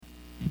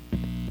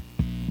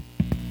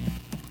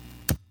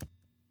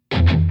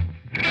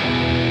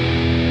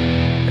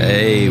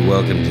Hey,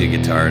 welcome to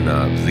Guitar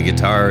Knobs, the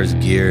guitars,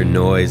 gear,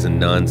 noise, and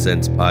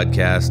nonsense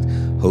podcast,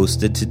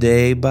 hosted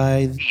today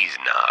by these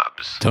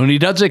knobs. Tony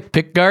Dudzik,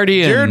 Pick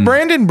Guardian. Jared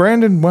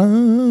Brandon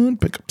One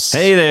Pickups.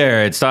 Hey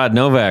there, it's Todd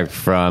Novak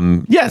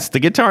from, the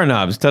Guitar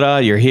Knobs. Ta-da,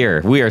 you're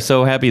here. We are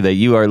so happy that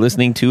you are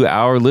listening to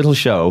our little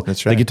show,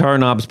 That's right. the Guitar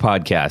Knobs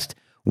podcast.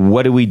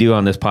 What do we do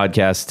on this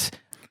podcast,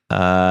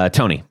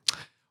 Tony?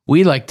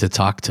 We like to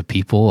talk to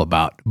people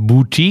about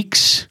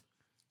boutiques.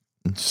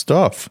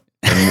 Stuff.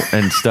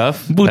 And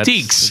stuff?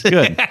 Boutiques. That's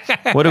good.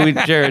 What do we,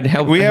 Jared,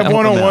 help We have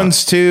help them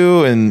one-on-ones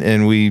too,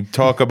 and we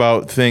talk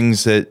about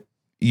things that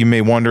you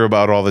may wonder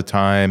about all the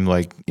time,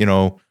 like,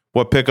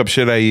 what pickup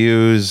should I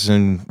use,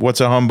 and what's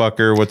a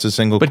humbucker, what's a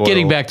single But coil.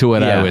 getting back to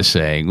what Yeah. I was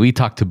saying, we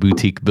talk to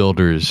boutique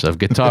builders of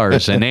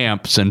guitars and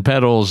amps and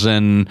pedals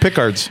and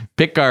Pickguards,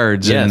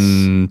 pickguards Yes.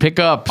 and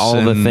pickups.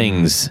 all the and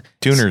things.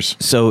 tuners.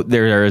 So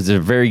there is a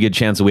very good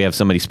chance that we have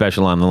somebody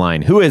special on the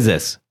line. Who is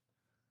this?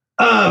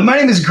 My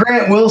name is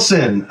Grant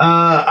Wilson.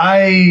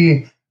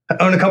 I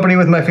own a company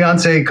with my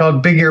fiance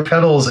called Big Ear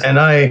Pedals, and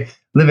I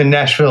live in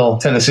Nashville,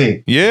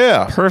 Tennessee.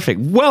 Yeah. Perfect.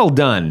 Well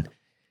done.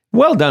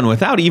 Well done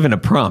without even a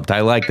prompt.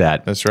 I like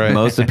that. That's right.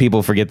 Most of the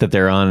people forget that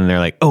they're on and they're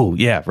like, oh,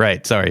 yeah,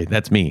 right. Sorry,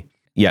 that's me.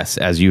 Yes,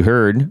 as you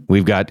heard,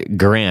 we've got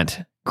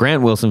Grant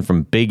Wilson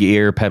from Big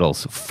Ear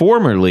Pedals,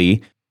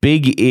 formerly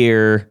Big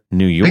Ear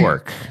New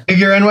York, Big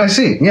Ear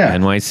NYC, yeah.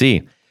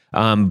 NYC.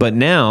 But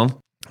now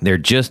they're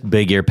just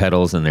Big Ear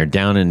Pedals and they're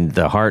down in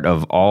the heart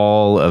of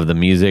all of the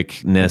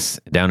musicness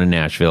down in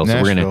Nashville. So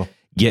we're going Nashville. to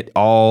get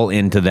all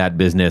into that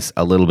business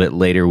a little bit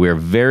later. We're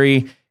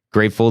very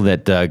grateful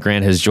that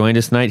Grant has joined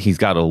us tonight. He's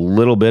got a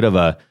little bit of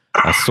a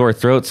sore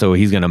throat, so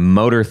he's going to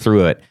motor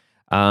through it.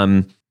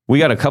 We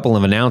got a couple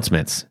of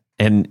announcements,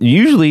 and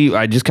usually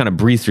I just kind of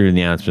breeze through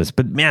the announcements,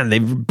 but man,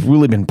 they've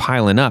really been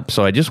piling up.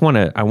 So I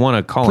want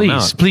to call them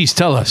out. Please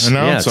tell us.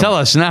 Announce them. Tell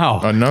us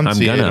now.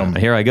 Enunciate them.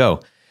 Here I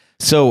go.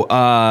 So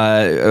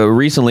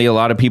recently, a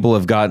lot of people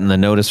have gotten the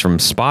notice from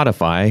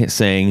Spotify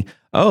saying,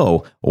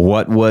 oh,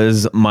 what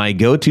was my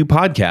go-to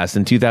podcast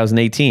in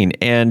 2018?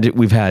 And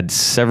we've had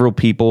several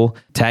people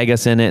tag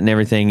us in it and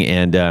everything.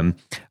 And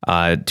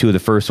two of the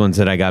first ones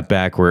that I got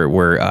back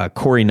were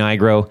Corey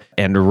Nigro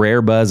and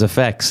Rare Buzz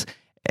Effects.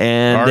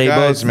 And Our they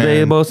guys,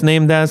 man. both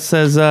named us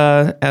as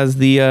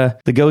the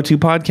go-to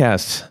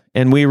podcast.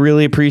 And we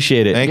really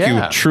appreciate it. Thank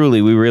Yeah. you.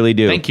 Truly, we really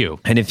do. Thank you.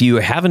 And if you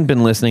haven't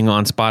been listening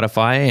on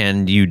Spotify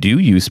and you do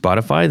use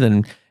Spotify,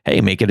 then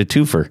hey, make it a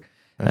twofer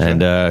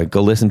and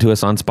go listen to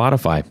us on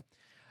Spotify.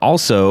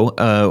 Also,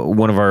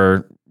 one of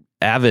our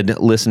avid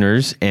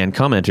listeners and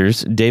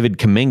commenters, David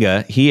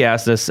Kaminga, he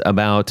asked us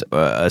about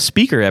a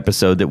speaker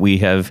episode that we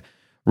have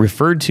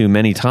referred to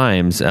many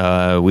times.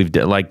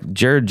 Like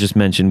Jared just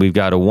mentioned, we've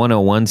got a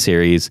 101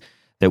 series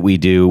that we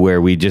do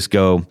where we just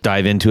go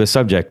dive into a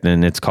subject,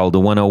 and it's called the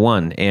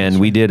 101.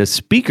 And we did a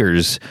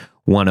speakers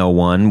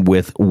 101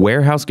 with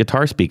warehouse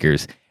guitar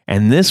speakers.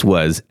 And this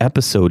was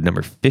episode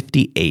number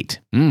 58.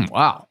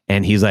 Wow.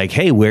 And he's like,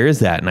 hey, where is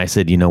that? And I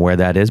said, you know where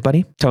that is,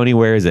 buddy? Tony,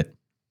 where is it?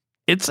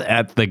 It's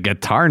at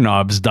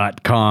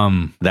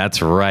theguitarknobs.com.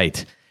 That's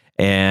right.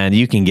 And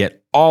you can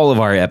get all of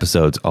our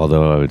episodes,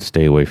 although I would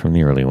stay away from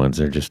the early ones.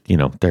 They're just,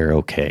 they're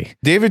okay.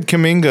 David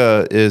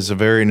Kaminga is a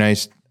very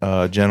nice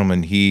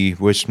gentleman. He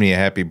wished me a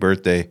happy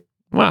birthday.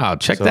 Wow,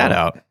 check So, that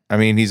out. I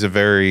mean, he's He's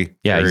very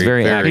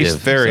active. He's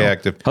very So-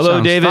 active. Hello,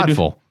 Sounds David.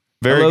 thoughtful.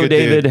 Very Hello, good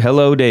David. dude.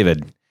 Hello,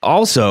 David.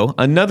 Also,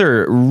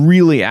 another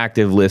really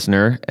active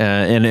listener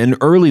and an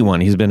early one.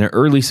 He's been an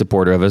early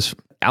supporter of us.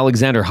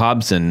 Alexander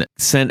Hobson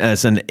sent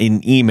us an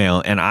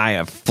email, and I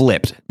have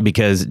flipped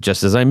because,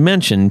 just as I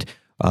mentioned,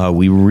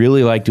 we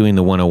really like doing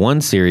the 101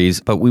 series,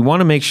 but we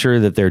want to make sure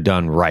that they're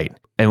done right.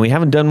 And we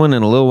haven't done one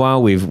in a little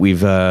while. We've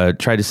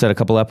tried to set a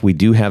couple up. We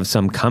do have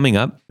some coming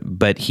up,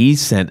 but he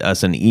sent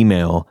us an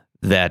email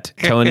that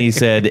Tony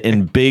said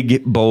in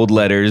big, bold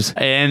letters,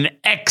 A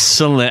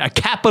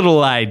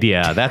capital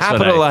idea. That's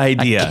Capital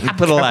idea. A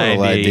capital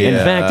idea. In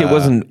fact, it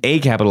wasn't a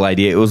capital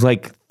idea. It was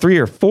like 3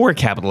 or 4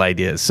 capital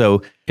ideas.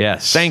 So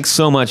Yes. thanks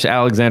so much,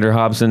 Alexander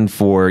Hobson,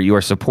 for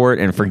your support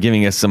and for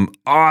giving us some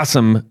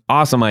awesome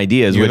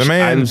ideas, You're which the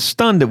man. I'm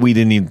stunned that we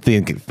didn't even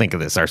think of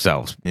this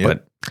ourselves. Yep.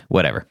 But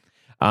whatever.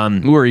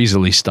 We're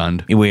easily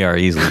stunned. We are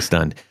easily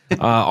stunned.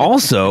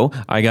 Also,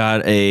 I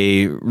got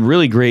a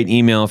really great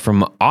email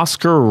from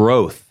Oscar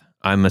Roth.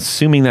 I'm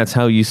assuming that's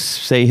how you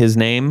say his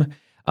name,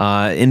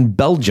 in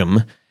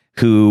Belgium,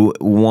 who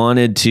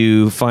wanted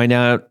to find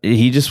out.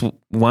 He just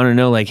wanted to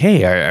know, like,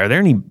 hey, are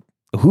there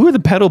who are the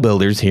pedal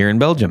builders here in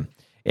Belgium?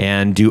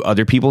 And do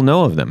other people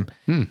know of them?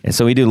 And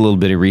so he did a little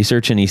bit of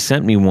research, and he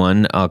sent me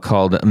one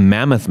called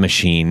Mammoth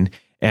Machine.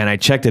 And I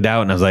checked it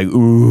out, and I was like,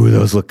 ooh,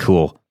 those look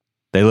cool.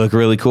 They look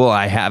really cool.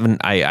 I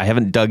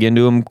haven't dug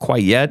into them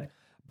quite yet,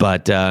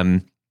 but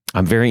I'm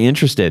very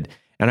interested.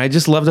 And I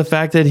just love the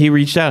fact that he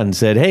reached out and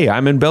said, hey,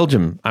 I'm in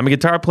Belgium. I'm a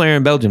guitar player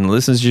in Belgium and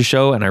listens to your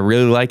show, and I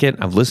really like it.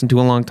 I've listened to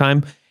it a long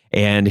time.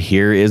 And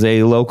here is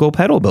a local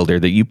pedal builder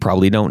that you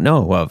probably don't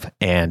know of.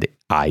 And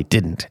I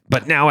didn't,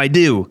 but now I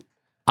do.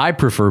 I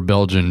prefer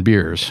Belgian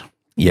beers.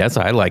 Yes,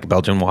 I like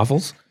Belgian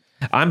waffles.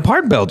 I'm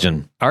part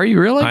Belgian. Are you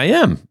really? I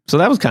am. So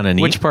that was kind of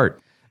neat. Which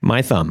part?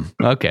 My thumb.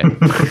 Okay. Good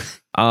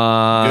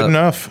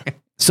enough.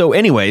 So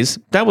anyways,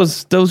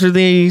 those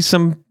are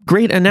some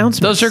great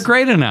announcements. Those are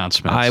great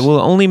announcements. I will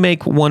only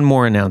make one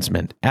more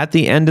announcement at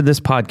the end of this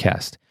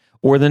podcast,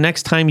 or the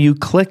next time you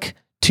click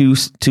to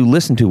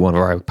listen to one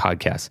of our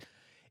podcasts.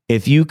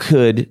 If you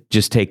could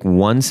just take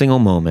one single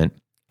moment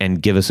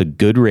and give us a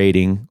good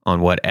rating on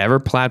whatever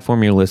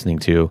platform you're listening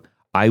to,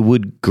 I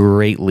would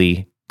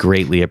greatly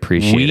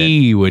appreciate it.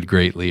 We would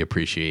greatly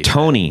appreciate it.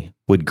 Tony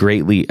would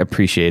greatly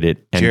appreciate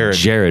it, and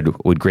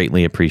Jared would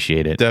greatly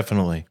appreciate it.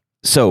 Definitely.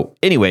 So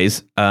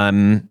anyways,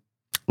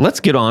 let's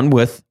get on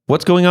with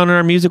what's going on in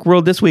our music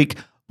world this week.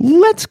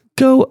 Let's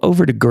go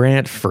over to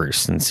Grant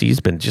first, since he's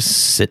been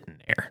just sitting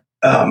there.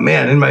 Oh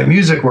man, in my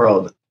music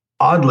world,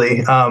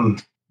 oddly,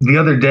 the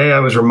other day I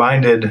was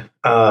reminded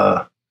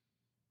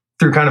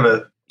through kind of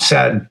a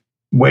sad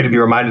way to be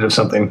reminded of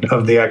something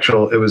of the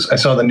actual. I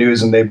saw the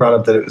news and they brought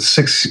up that it was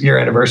 6-year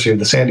anniversary of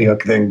the Sandy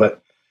Hook thing,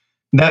 but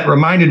that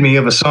reminded me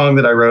of a song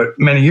that I wrote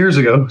many years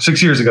ago,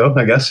 6 years ago,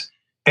 I guess,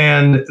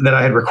 and that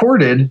I had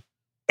recorded.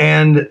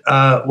 And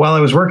while I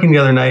was working the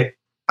other night,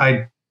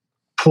 I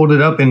pulled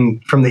it up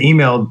from the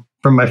email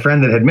from my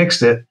friend that had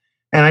mixed it,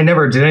 and I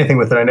never did anything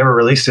with it. I never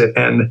released it.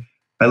 And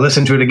I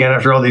listened to it again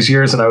after all these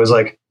years, and I was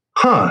like,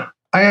 I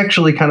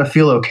actually kind of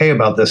feel okay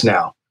about this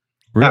now.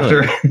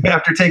 Really?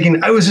 After taking,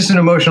 it was just an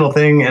emotional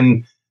thing.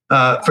 And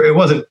it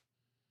wasn't,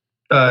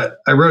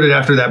 I wrote it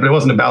after that, but it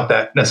wasn't about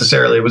that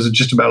necessarily. It was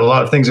just about a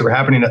lot of things that were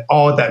happening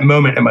all at that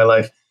moment in my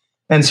life.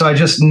 And so I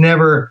just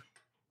never,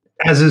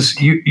 as is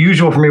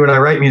usual for me when I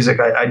write music,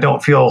 I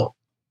don't feel,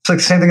 it's like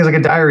the same thing as like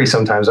a diary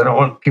sometimes. I don't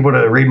want people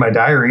to read my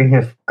diary.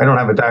 If I don't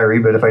have a diary,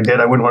 but if I did,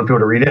 I wouldn't want people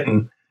to read it.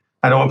 And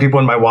I don't want people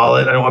in my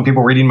wallet. I don't want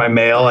people reading my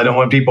mail. I don't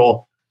want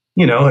people,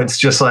 it's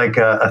just like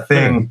a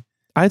thing.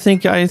 I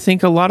think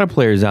a lot of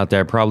players out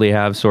there probably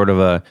have sort of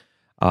a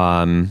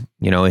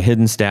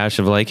hidden stash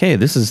of like, hey,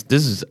 this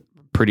is a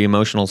pretty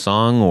emotional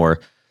song, or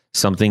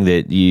something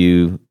that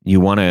you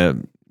want to,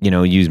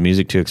 use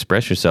music to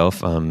express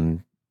yourself.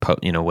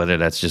 Whether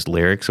that's just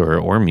lyrics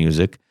or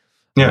music.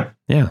 Yeah.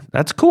 Yeah.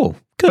 That's cool.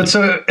 Good. But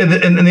so, and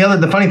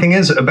the funny thing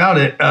is about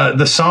it,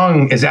 the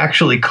song is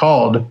actually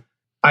called,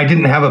 I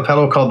didn't have a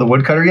pedal called the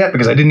Woodcutter yet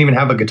because I didn't even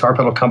have a guitar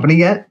pedal company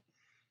yet.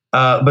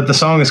 But the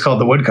song is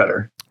called the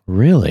Woodcutter.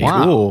 Really?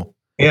 Wow. Cool.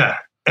 Yeah.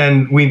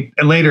 And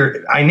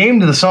later I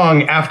named the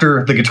song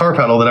after the guitar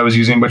pedal that I was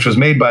using, which was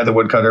made by the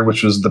Woodcutter,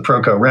 which was the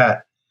Proco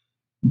Rat.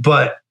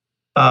 But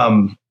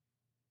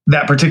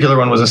that particular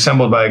one was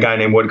assembled by a guy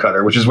named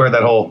Woodcutter, which is where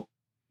that whole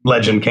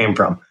legend came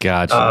from.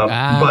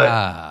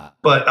 Gotcha.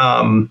 But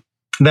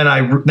then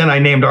I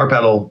named our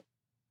pedal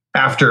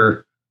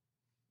after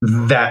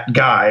that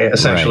guy,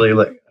 essentially,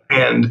 Right.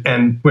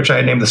 and which I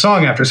had named the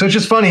song after. So it's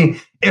just funny,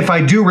 if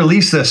I do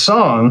release this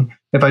song,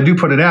 if I do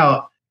put it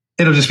out,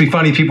 it'll just be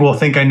funny. People will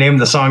think I named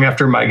the song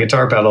after my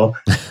guitar pedal,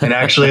 and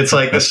actually it's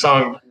like the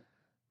song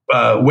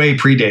way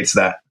predates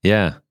that.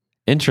 Yeah.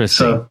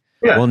 Interesting. So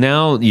yeah. Well,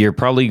 now you're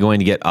probably going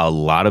to get a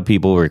lot of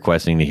people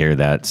requesting to hear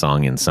that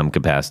song in some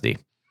capacity.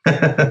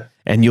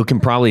 And you can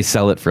probably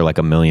sell it for like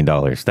 $1 million.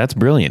 That's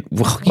brilliant.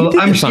 Well, you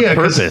did this on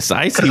purpose.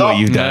 I see what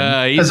you've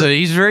done.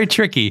 He's very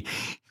tricky.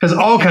 Because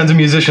all kinds of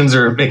musicians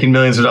are making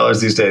millions of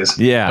dollars these days.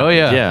 Yeah. Oh,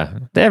 yeah. Yeah.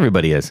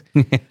 Everybody is.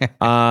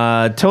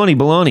 Tony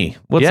Baloney,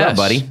 what's up,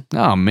 buddy?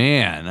 Oh,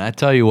 man. I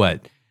tell you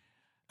what.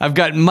 I've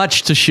got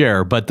much to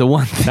share, but the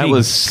one thing... That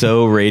was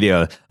so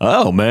radio.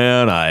 Oh,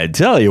 man, I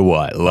tell you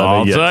what.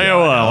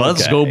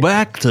 Let's go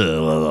back to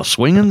the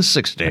swinging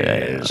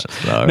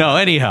 60s. Yeah. No,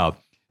 anyhow.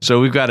 So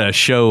we've got a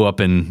show up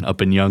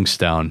in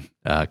Youngstown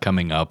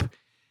coming up.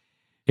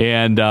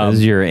 And this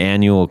is your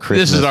annual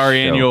Christmas This is our show.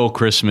 annual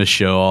Christmas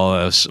show. All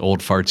us old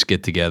farts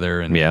get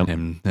together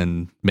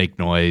and make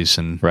noise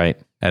and Right.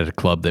 at a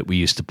club that we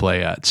used to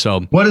play at.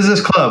 So What is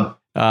this club?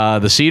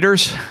 the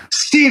Cedars.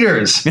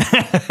 Cedars.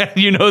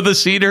 You know the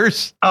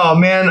Cedars? Oh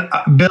man,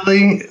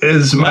 Billy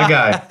is my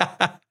guy.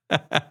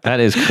 That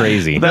is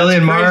crazy. Billy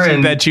and Mar Crazy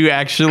and that you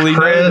actually know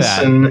Chris,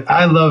 that. and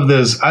I love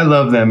this. I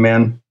love them,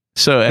 man.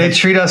 So They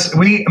treat us.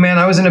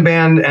 I was in a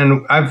band,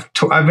 and I've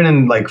been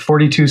in like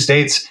 42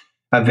 states.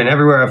 I've been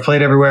everywhere. I've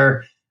played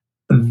everywhere.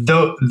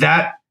 Though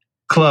that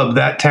club,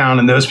 that town,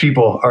 and those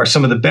people are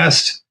some of the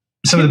best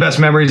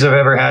memories I've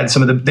ever had.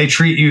 They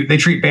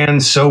treat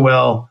bands so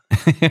well.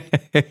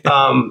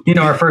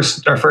 Our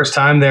first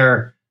time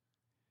there,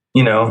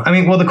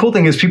 the cool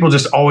thing is people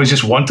just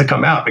always want to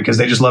come out because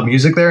they just love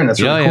music there, and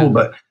that's really cool.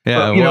 But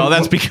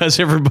that's because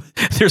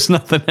there's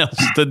nothing else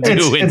to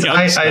do in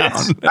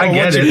Youngstown. I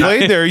get Once it. you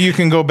played there, you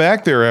can go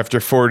back there after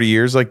 40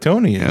 years like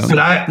Tony is.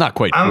 But Not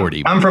quite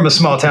 40. I'm from a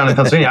small town in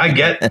Pennsylvania.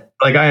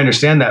 I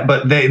understand that,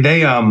 but they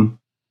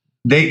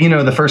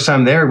the first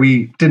time there,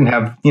 we didn't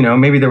have,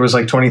 maybe there was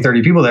like 20,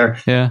 30 people there.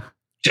 Yeah.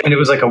 And it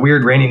was like a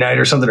weird rainy night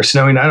or something, or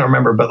snowing. I don't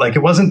remember, but like, it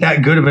wasn't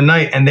that good of a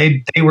night. And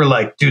they were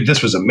like, dude,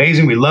 this was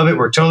amazing. We love it.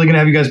 We're totally going to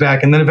have you guys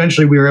back. And then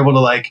eventually we were able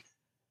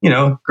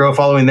to grow a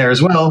following there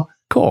as well.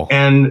 Cool.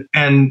 And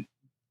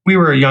we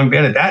were a young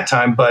band at that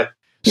time, but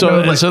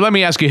So, so let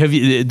me ask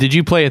you: did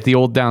you play at the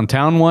old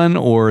downtown one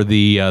or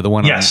the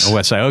one Yes. on the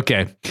west side?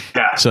 Okay,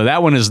 Yeah. so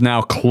that one is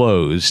now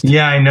closed.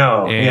 Yeah, I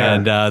know.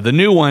 And the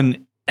new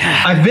one,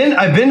 I've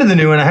been to the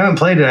new one. I haven't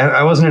played it. I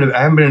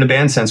haven't been in a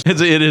band since.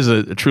 it is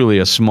truly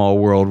a small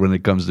world when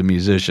it comes to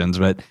musicians.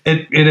 But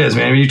It is,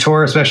 man. When you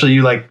tour, especially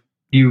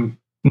you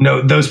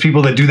know those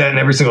people that do that in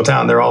every single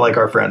town. They're all like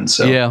our friends.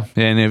 So yeah,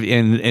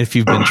 and if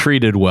you've been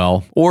treated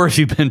well, or if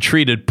you've been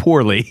treated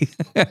poorly,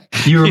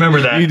 you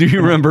remember that.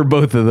 you remember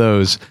both of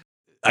those.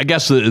 I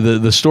guess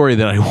the story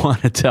that I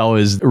want to tell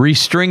is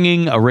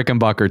restringing a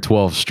Rickenbacker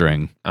 12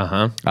 string.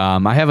 Uh-huh.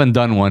 I haven't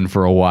done one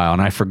for a while,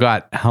 and I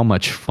forgot how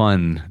much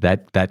fun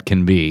that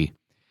can be.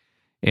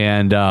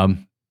 And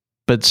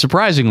but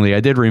surprisingly,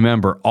 I did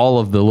remember all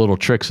of the little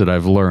tricks that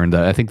I've learned.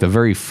 I think the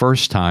very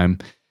first time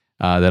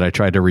that I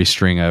tried to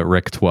restring a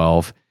Rick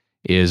 12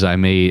 is I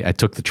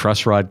took the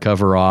truss rod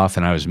cover off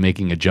and I was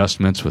making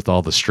adjustments with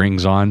all the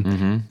strings on.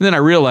 Mm-hmm. And then I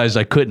realized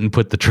I couldn't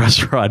put the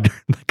truss rod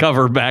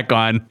cover back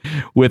on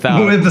without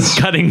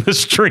cutting the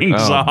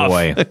strings off.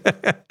 Boy.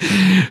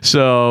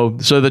 So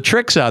the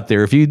tricks out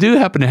there, if you do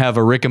happen to have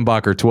a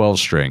Rickenbacker 12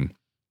 string,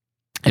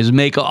 is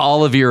make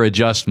all of your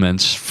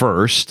adjustments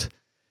first,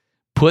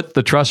 put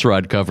the truss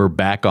rod cover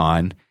back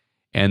on,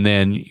 and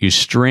then you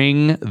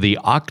string the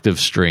octave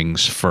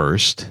strings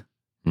first,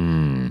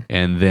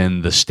 and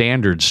then the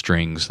standard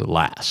strings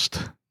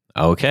last.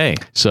 Okay.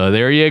 So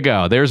there you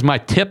go. There's my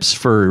tips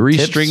for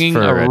restringing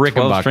for a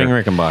 12-string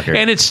Rickenbacker. Rickenbacker.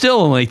 And it still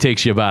only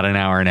takes you about an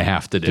hour and a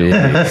half to do.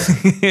 That's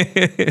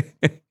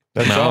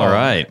all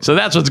right. So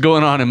that's what's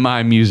going on in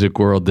my music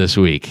world this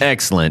week.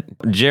 Excellent.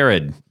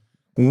 Jared.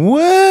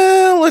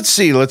 Well, let's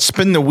see. Let's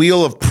spin the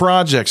wheel of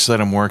projects that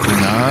I'm working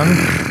on.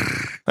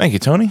 Thank you,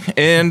 Tony.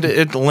 And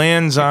it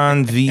lands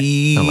on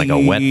the... Sound like a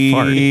wet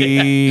fart.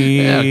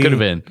 Yeah, it could have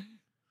been.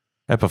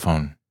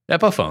 Epiphone.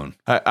 Epiphone.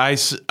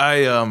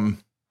 I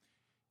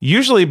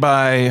usually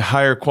buy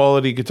higher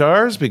quality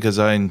guitars because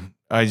I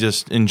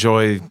just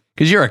enjoy...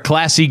 Because you're a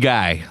classy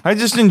guy. I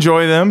just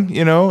enjoy them.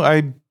 You know,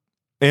 I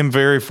am a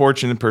very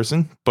fortunate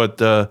person, but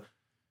I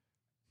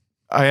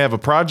have a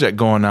project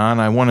going on.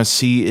 I want to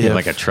see if...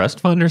 Like a trust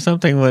fund or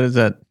something? What is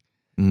that?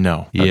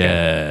 No.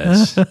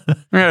 Yes. Yes, Okay,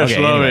 anyways,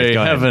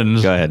 go ahead.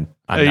 heavens. Go ahead.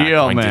 I'm not Yo,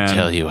 going man. to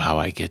tell you how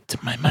I get to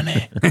my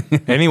money.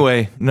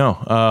 Anyway, no.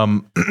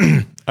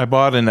 I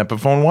bought an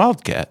Epiphone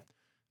Wildcat.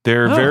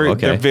 They're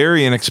okay.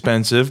 very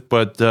inexpensive,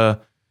 but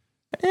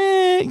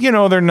you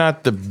know, they're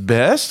not the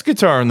best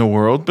guitar in the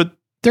world, but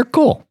They're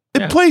cool.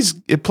 it plays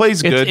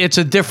good. It's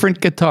a different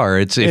guitar.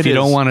 If It you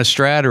don't is. want a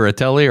Strat or a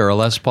Tele or a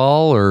Les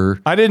Paul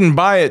or... I didn't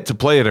buy it to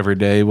play it every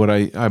day. What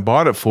I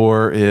bought it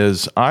for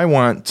is I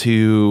want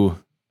to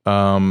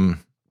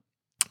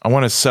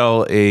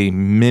sell a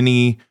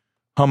mini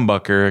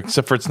humbucker,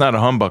 except for it's not a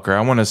humbucker.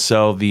 I want to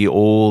sell the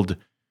old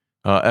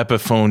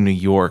Epiphone New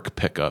York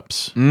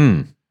pickups.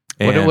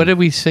 What did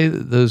we say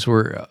that those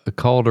were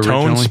called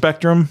originally? Tone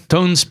Spectrum,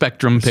 Tone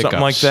Spectrum pickups. something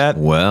like that.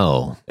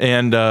 Well,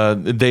 And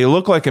they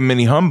look like a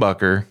mini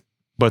humbucker,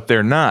 but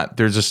they're not.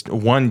 They're just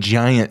one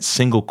giant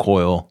single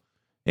coil.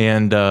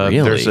 And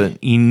there's an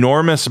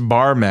enormous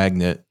bar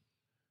magnet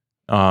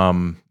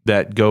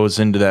that goes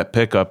into that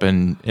pickup,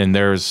 and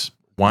there's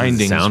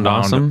windings sound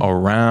wound awesome?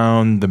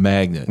 around the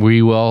magnet.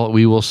 We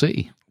will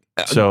see.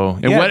 So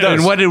And, yeah, it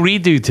does. what did we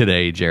do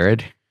today,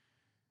 Jared?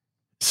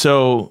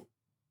 So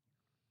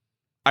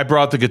I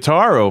brought the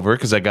guitar over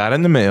because I got it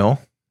in the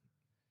mail,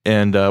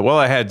 and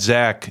I had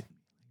Zach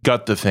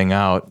gut the thing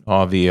out,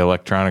 all the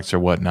electronics or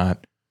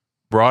whatnot.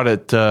 Brought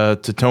it to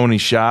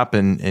Tony's shop,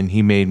 and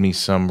he made me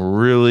some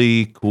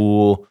really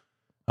cool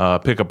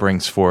pickup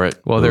rings for it.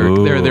 Well, they're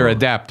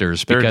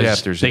adapters. They're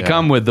because adapters, They yeah.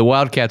 come with the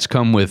Wildcats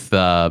come with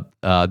dog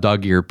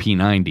ear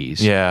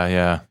P90s.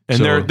 Yeah, and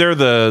So- they're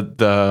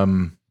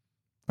the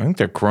I think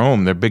they're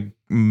chrome. They're big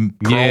chrome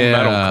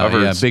metal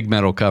covers. Yeah, big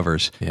metal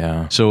covers.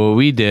 Yeah, So what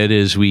we did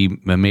is we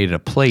made a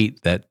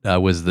plate that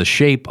was the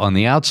shape on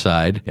the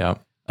outside yeah.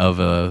 of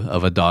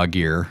a dog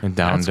ear, And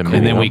down That's to cool. mini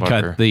and then we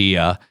humbucker.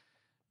 cut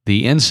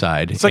the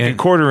inside. It's like a And-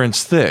 1/4 inch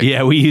thick.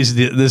 Yeah, we used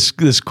this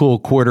cool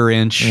 1/4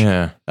 inch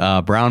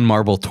Yeah. brown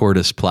marble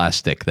tortoise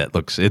plastic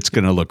it's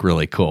going to look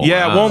really cool.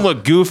 Yeah, it won't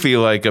look goofy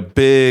like a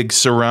big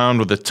surround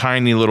with a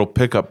tiny little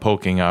pickup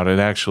poking out. It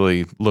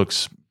actually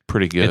looks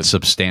pretty good. It's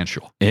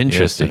substantial.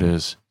 interesting. Yes, it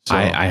is. So,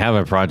 I have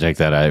a project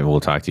that I will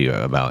talk to you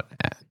about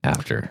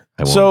after.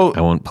 I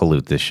won't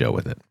pollute this show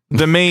with it.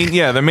 the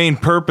main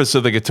purpose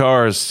of the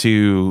guitar is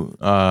to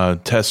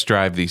test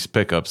drive these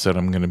pickups that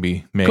I'm going to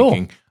be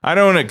making. Cool. I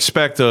don't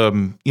expect a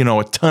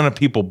ton of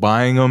people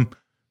buying them,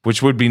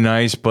 which would be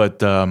nice, but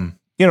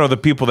the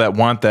people that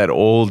want that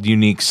old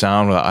unique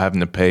sound without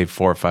having to pay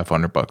 $400 or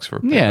 $500 for a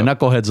pickup. Yeah,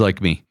 knuckleheads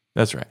like me.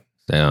 That's right.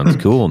 Sounds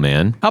cool,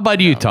 man. How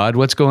about you, Todd?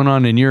 What's going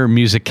on in your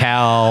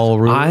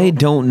musical? I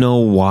don't know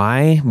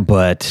why,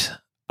 but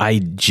I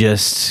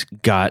just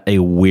got a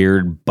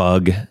weird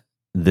bug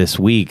this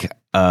week.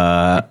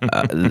 And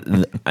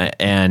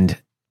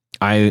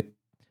I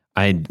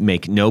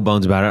make no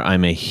bones about it.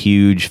 I'm a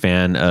huge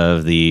fan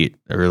of the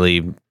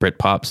early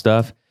Britpop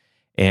stuff.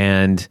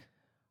 And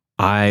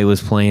I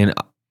was playing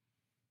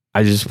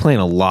I was just playing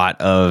a lot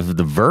of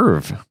the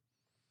Verve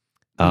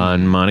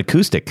on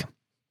acoustic.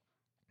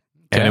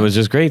 And Okay. it was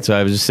just great. So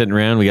I was just sitting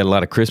around. We got a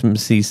lot of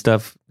Christmassy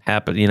stuff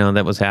happen,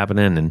 that was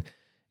happening.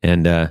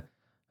 And I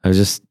was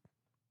just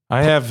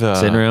I have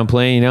sitting around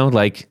playing,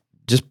 like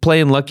just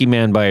playing Lucky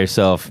Man by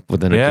yourself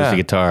with an acoustic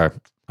guitar.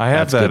 I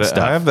have That's good that.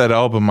 stuff. I have that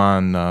album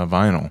on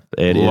vinyl.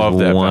 It Love is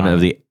that one vinyl. of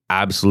the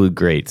absolute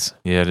greats.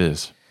 Yeah, it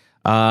is.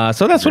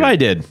 So that's what I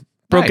did.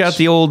 Broke Nice. out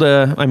the old,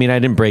 I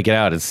didn't break it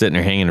out. It's sitting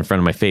there hanging in front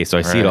of my face. So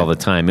I see it Right. all the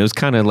time. It was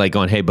kind of like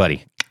going, hey,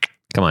 buddy,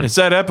 come on. It's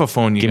that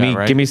Epiphone you got,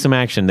 right? Give me some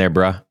action there,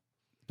 bruh.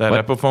 that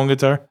what? Epiphone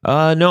guitar.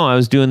 No, I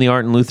was doing the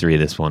Art and Lutherie,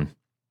 this one.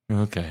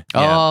 Okay.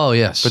 Oh,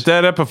 yes. But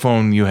that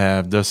Epiphone you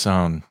have does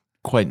sound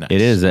quite nice. It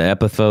is an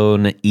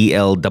Epiphone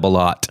EL double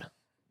aught.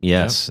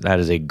 Yes, that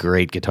is a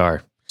great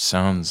guitar.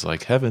 Sounds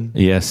like heaven.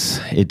 Yes,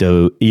 it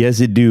do. Yes,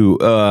 it do.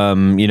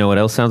 You know what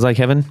else sounds like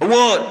heaven?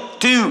 1,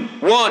 2,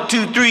 1,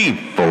 2, 3.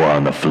 4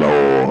 on the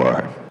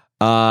floor.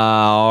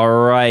 All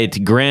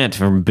right, Grant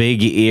from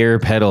Big Ear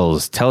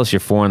Pedals. Tell us your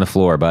 4 on the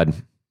floor, bud.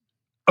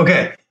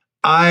 Okay.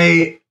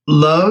 I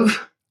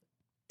love,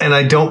 and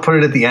I don't put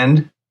it at the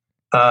end,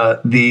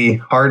 the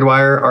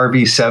Hardwire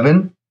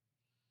RV7,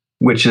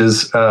 which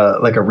is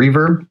like a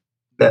reverb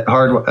that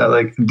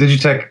like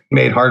Digitech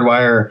made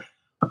Hardwire.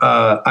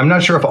 I'm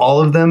not sure if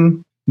all of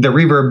them, the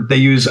reverb they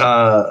use,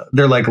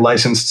 they're like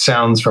licensed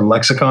sounds from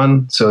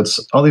Lexicon. So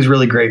it's all these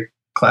really great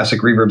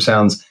classic reverb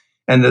sounds.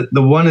 And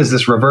the one is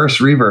this reverse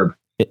reverb.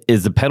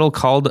 Is the pedal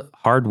called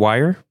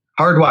Hardwire?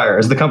 Hardwire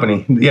is the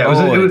company. Yeah.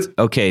 It was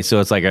Okay, so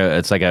it's like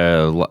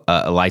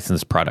a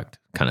licensed product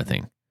kind of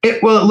thing.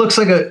 it looks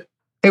like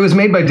it was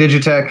made by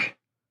Digitech.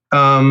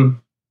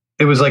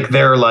 It was like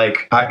their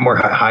like more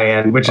high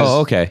end, which is,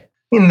 Oh, okay.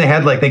 and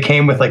they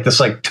came with like this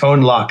like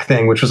tone lock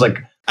thing, which was like,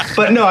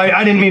 but no,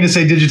 I didn't mean to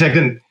say Digitech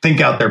didn't think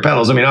out their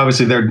pedals. I mean,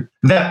 obviously the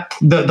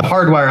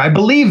Hardwire, I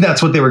believe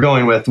that's what they were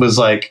going with, was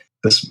like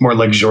this more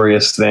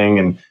luxurious thing,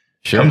 and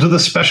comes with a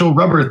special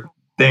rubber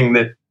thing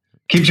that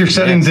keeps your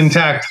settings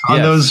intact on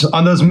Yes.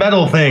 those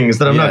metal things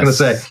that I'm not going to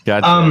say.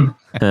 Gotcha.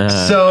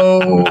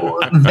 So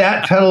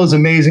that pedal is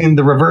amazing.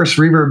 The reverse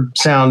reverb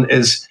sound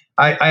is,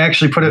 I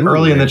actually put it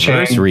early in the chain.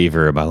 Reverse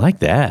reverb. I like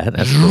that.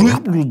 That's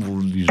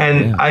cool.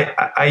 And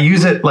I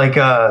use it like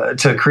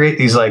to create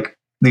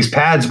these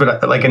pads,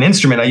 but like an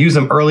instrument, I use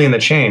them early in the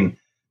chain.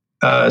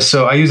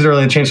 So I use it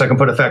early in the chain so I can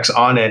put effects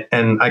on it,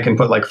 and I can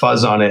put like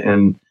fuzz on it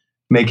and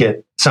make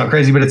it sound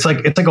crazy. But it's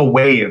like a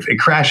wave. It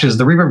crashes.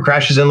 The reverb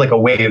crashes in like a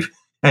wave,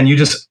 and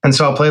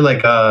so I'll play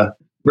like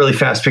really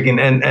fast picking,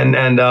 and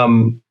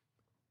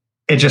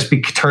it just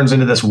turns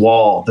into this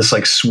wall, this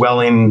like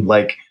swelling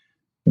like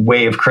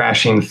wave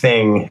crashing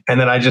thing, and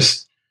then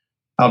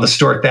I'll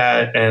distort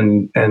that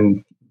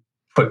and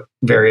put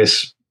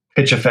various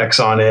pitch effects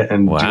on it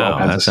and do all Wow,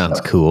 kinds that of sounds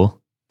stuff.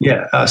 cool.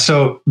 Yeah.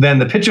 So then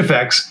the pitch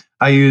effects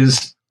I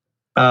use,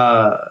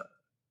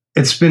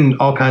 it's been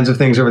all kinds of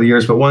things over the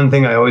years, but one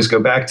thing I always go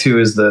back to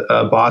is the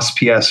Boss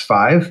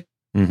PS5.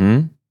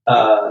 Mm-hmm.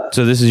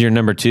 So this is your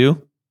number 2?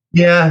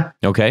 Yeah.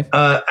 Okay.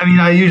 I mean,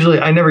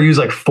 I never use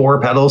like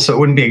 4 pedals, so it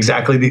wouldn't be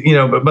exactly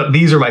but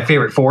these are my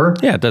favorite 4.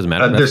 Yeah, it doesn't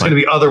matter. That's There's fine.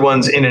 going to be other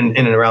ones in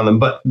and around them,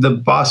 but the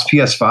Boss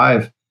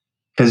PS5,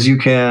 because you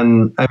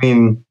can,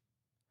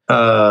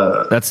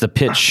 That's the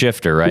pitch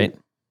shifter, right?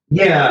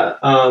 yeah.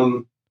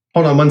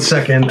 Hold on 1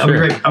 second. I'll be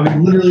Sure. right. I'll be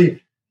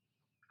literally.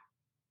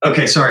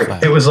 Okay, sorry.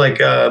 It was like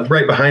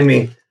right behind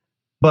me,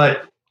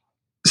 but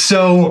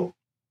so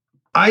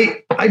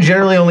I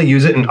generally only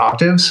use it in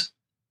octaves,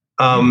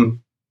 and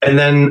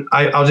then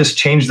I'll just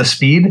change the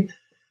speed.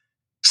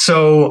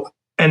 So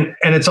and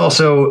it's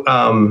also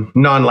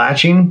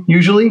non-latching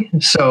usually,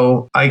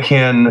 so I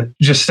can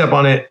just step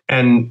on it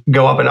and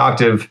go up an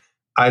octave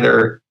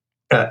either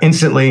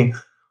instantly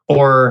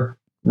or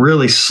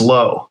really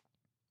slow.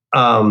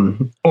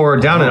 Or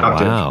down an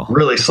octave, wow.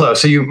 really slow.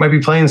 So you might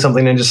be playing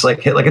something and just like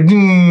hit like a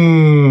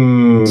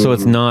ding. So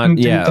it's not,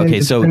 yeah,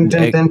 okay. So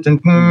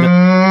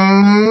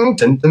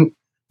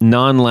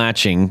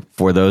non-latching,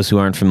 for those who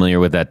aren't familiar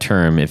with that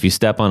term, if you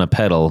step on a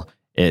pedal,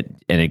 it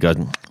goes,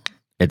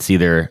 it's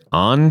either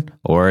on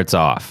or it's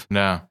off.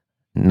 No.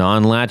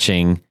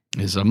 Non-latching,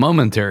 is a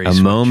momentary a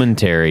switch.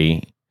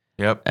 momentary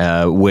Yep.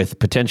 with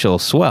potential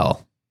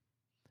swell.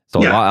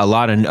 So Yeah. a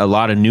lot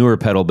of newer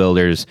pedal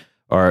builders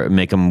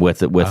make them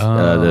with Like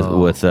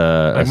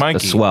a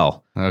Mikey.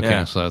 swell. Okay,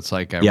 Yeah. so it's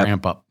like a Yep.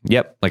 ramp up.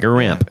 Yep, like a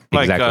ramp.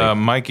 Like Exactly.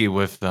 Mikey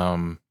with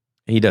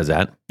He does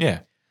that. yeah.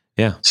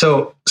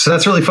 So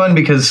that's really fun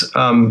because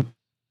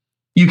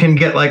you can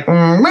get like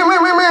kind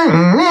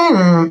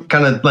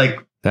of like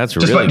That's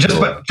just really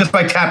cool. just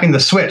by tapping the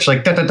switch,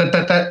 like da, da, da,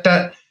 da, da,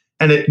 da,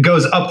 and it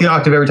goes up the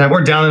octave every time,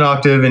 or down an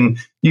octave, and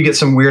you get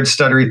some weird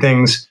stuttery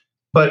things.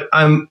 But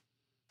I'm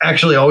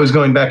actually always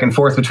going back and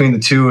forth between the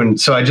two, and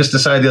so I just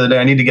decided the other day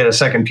I need to get a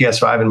second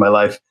PS5 in my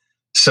life,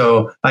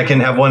 so I can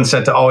have one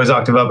set to always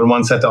octave up and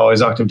one set to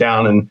always octave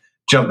down, and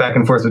jump back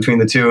and forth between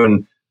the two,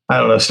 and I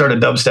don't know, start a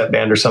dubstep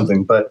band or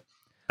something. But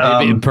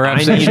Maybe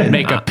perhaps I they need should to-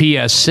 make a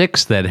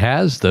PS6 that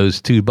has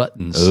those 2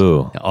 buttons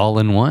Ooh. all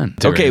in one.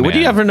 Okay, what do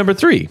you have for number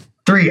 3?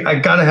 3, I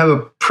gotta have a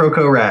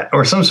Proco Rat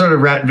or some sort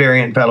of Rat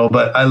variant pedal,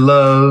 but I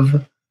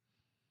love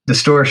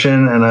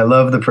distortion and I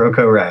love the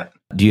Proco Rat.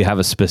 Do you have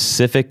a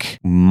specific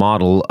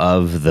model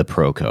of the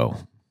Proco?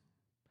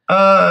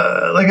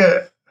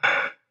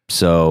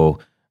 So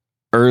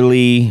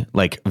early,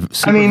 like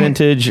super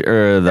vintage,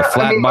 or the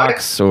flat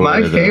box, or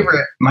my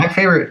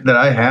favorite that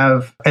I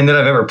have and that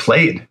I've ever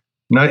played.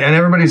 And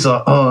everybody's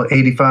like, oh,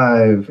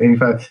 85.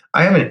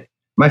 I haven't.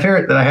 My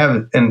favorite that I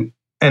have and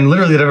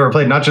literally that I've ever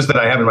played, not just that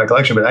I have in my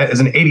collection, but is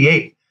an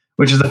 88,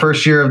 which is the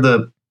first year of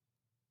the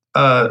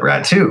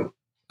Rat 2.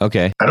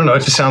 Okay. I don't know.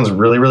 It just sounds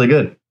really, really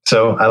good.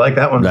 So I like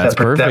that one. That's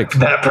perfect.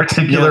 That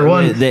particular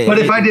one. But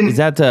if I didn't, is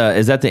that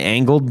the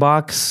angled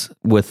box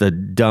with a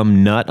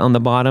dumb nut on the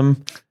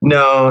bottom?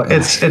 No,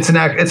 it's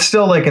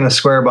still like in a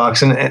square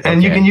box,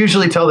 and you can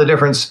usually tell the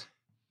difference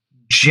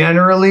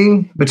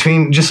generally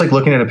between just like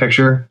looking at a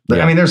picture.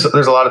 Yeah. I mean, there's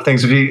a lot of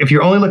things. If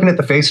you're only looking at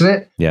the face of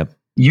it,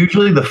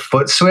 usually the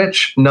foot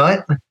switch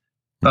nut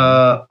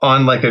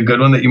on like a good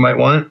one that you might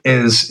want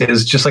is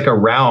just like a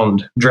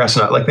round dress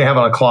nut, like they have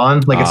on a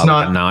Klon. Like it's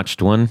not a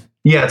notched one.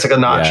 Yeah, it's like a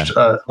notched,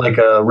 like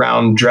a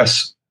round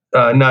dress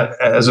nut,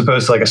 as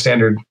opposed to like a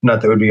standard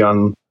nut that would be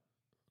on,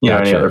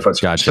 any other foot.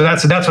 Gotcha. So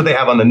that's what they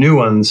have on the new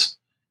ones.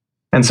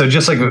 And so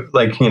just like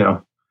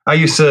I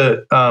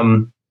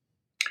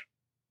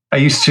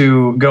used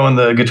to go on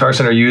the Guitar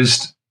Center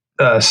used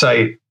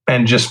site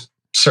and just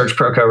search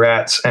Proco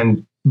Rats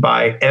and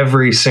buy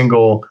every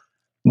single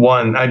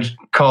one. I'd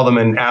call them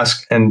and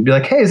ask and be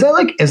like, hey, is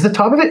the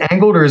top of it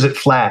angled or is it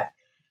flat?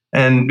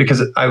 And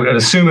because I would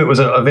assume it was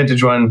a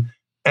vintage one.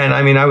 And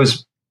I mean, I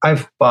used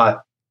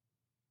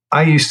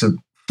to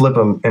flip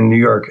them in New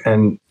York,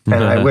 and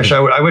I wish I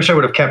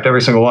would have kept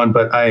every single one,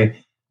 but I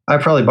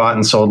probably bought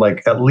and sold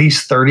like at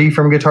least 30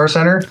 from Guitar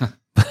Center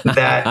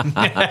that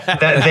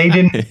they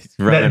didn't,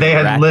 that they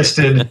had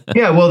listed.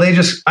 Yeah. Well,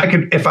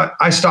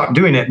 I stopped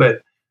doing it,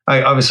 but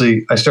I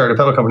started a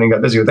pedal company and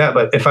got busy with that.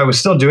 But if I was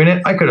still doing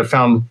it, I could have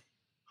found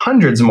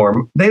hundreds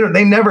more.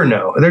 They never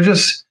know. They're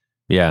just,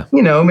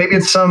 maybe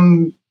it's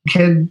some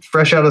kid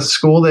fresh out of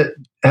school that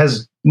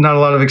has not a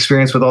lot of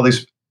experience with all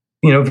these,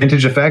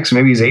 vintage effects.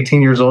 Maybe he's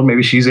 18 years old.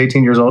 Maybe she's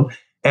 18 years old.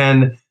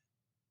 And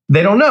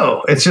they don't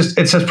know. It says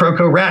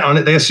Proco Rat on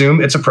it. They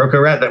assume it's a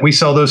Proco Rat that we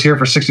sell those here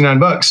for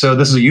 $69. So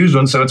this is a used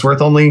one. So it's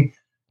worth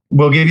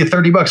we'll give you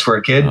 $30 for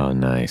it, kid. Oh,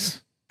 nice.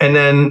 And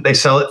then they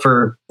sell it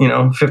for,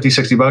 $50,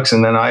 $60.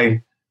 And then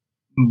I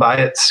buy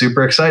it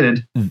super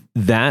excited.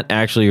 That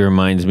actually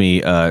reminds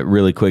me,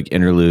 really quick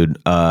interlude.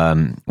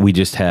 We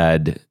just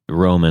had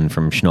Roman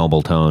from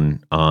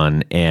Schnobeltone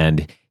on,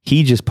 and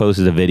he just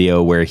posted a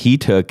video where he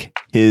took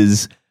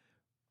his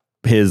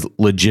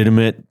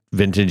legitimate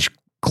vintage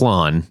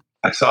Klon.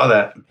 I saw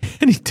that.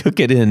 And he took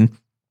it in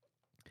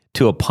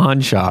to a pawn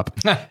shop.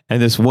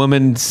 And this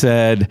woman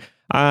said,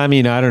 I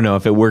mean, I don't know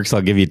if it works.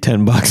 I'll give you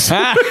 $10.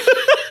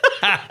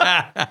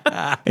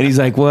 And he's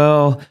like,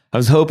 well, I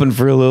was hoping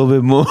for a little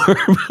bit more.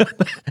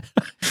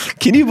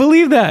 Can you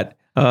believe that?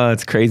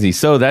 It's crazy.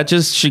 So that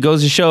just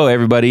goes to show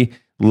everybody,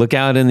 look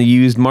out in the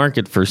used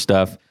market for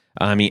stuff.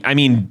 I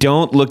mean,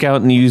 don't look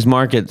out in the used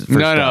market for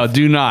stuff. No,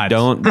 do not.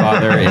 Don't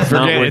bother.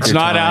 It's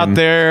not out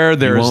there.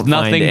 There's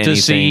nothing to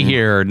see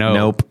here. No.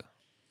 Nope.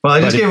 Well,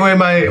 I just gave away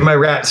my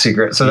rat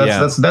secret. So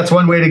that's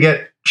one way to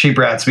get cheap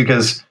rats,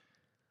 because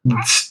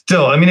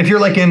still, I mean, if you're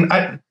like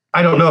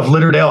I don't know if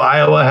Litterdale,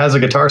 Iowa has a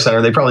Guitar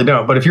Center. They probably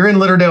don't. But if you're in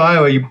Litterdale,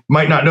 Iowa, you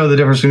might not know the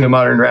difference between a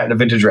modern rat and a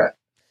vintage rat.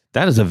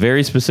 That is a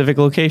very specific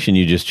location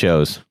you just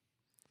chose.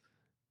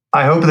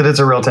 I hope that it's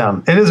a real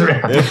town. It is.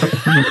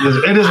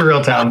 It is a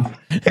real town.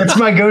 It's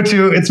my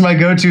go-to. It's my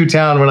go-to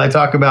town when I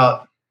talk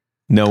about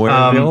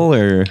Nowhereville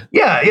or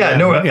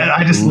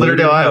I just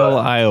Litterdale,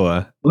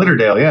 Iowa.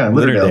 Litterdale, yeah,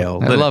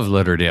 Litterdale. I love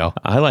Litterdale.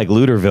 I like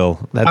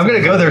Luterville. I'm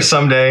gonna go there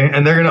someday,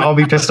 and they're gonna all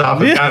be pissed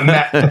off.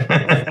 Mad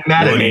at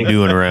What are me. you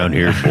doing around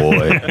here,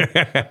 boy?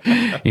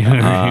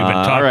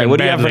 All right, what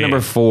do you have for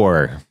number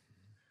 4?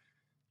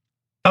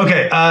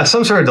 Okay,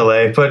 some sort of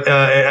delay, but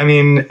I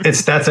mean,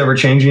 that's ever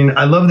changing.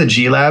 I love the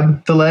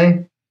G-Lab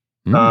delay.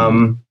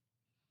 I'm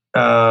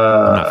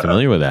not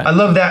familiar with that. I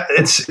love that.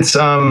 It's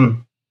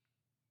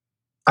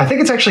I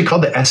think it's actually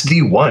called the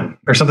SD1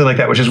 or something like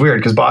that, which is weird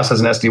because Boss has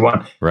an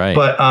SD1. Right.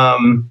 But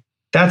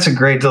that's a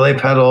great delay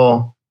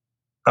pedal.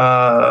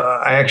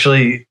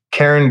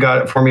 Karen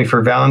got it for me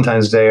for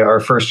Valentine's Day, our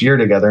first year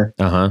together.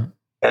 Uh-huh.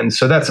 And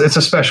so it's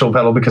a special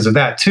pedal because of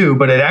that too,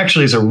 but it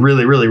actually is a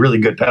really, really, really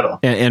good pedal.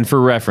 And for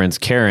reference,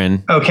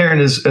 Karen. Oh, Karen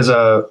is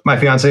my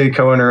fiance,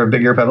 co-owner of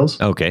Big Ear Pedals.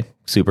 Okay,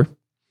 super.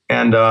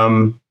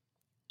 And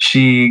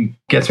she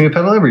gets me a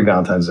pedal every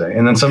Valentine's Day.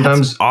 And then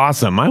sometimes That's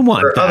awesome. I want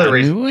for that. other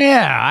reasons.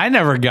 Yeah, I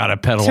never got a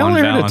pedal Tell on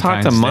her Valentine's to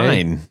talk to Day.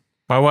 mine.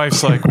 My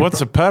wife's like,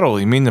 "What's a pedal?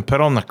 You mean the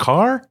pedal in the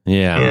car?"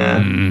 Yeah.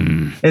 Yeah.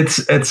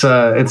 It's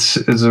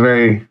a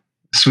very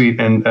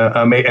sweet and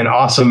an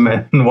awesome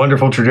and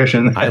wonderful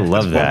tradition. I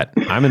love that.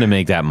 I'm going to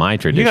make that my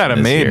tradition. You got it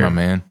this made, year. my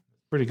man.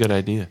 Pretty good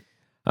idea.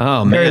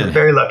 Oh Very, man.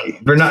 very lucky.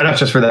 But not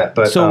just for that,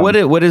 but So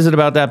what is it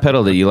about that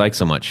pedal that you like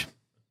so much?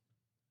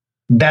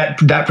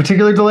 that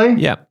particular delay?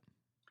 Yeah.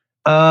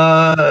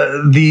 All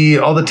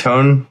the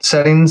tone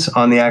settings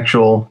on the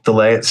actual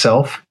delay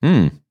itself.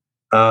 I'm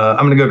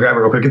gonna go grab it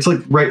real quick. It's like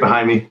right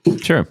behind me.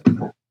 Sure.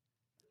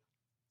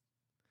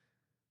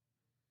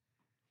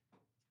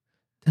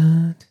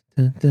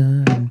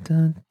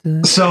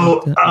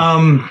 So,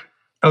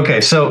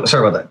 okay. So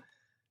sorry about that.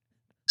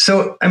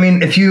 So, I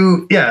mean, if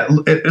you,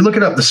 look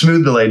it up, the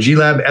smooth delay,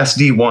 G-Lab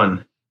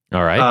SD1.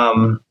 All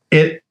right.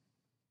 It,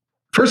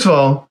 first of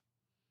all,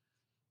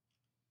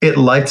 it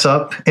lights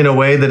up in a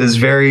way that is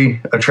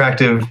very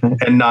attractive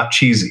and not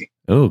cheesy.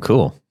 Oh,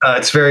 cool.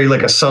 It's very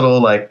like a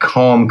subtle, like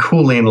calm,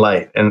 cooling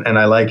light. And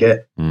I like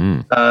it.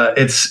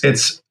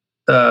 It's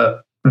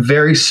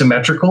very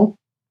symmetrical.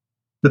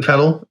 The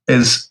pedal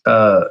is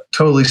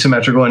totally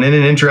symmetrical and in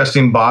an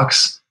interesting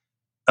box.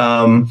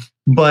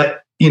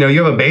 But you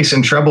have a bass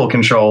and treble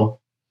control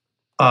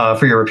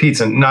for your repeats,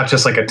 and not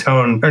just like a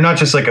tone, or not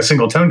just like a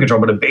single tone control,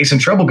 but a bass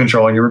and treble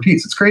control on your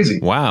repeats. It's crazy.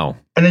 Wow.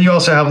 And then you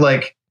also have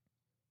like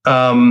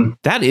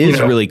that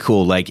is really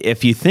cool. Like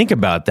if you think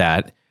about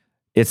that,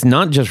 it's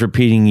not just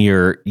repeating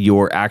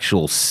your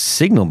actual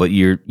signal, but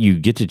you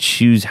get to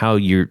choose how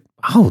you're.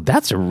 Oh,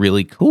 that's a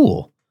really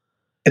cool.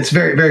 It's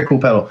very, very cool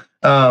pedal.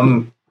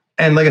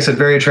 And like I said,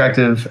 very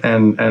attractive,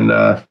 and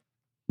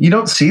you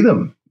don't see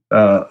them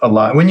a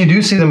lot. When you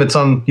do see them, it's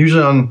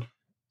usually on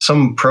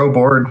some pro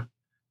board.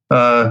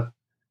 I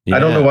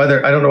don't know why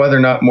they're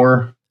not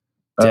more.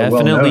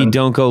 Definitely well-known.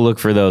 don't go look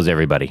for those,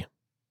 everybody.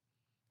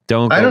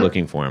 Don't go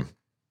looking for them.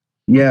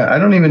 Yeah, I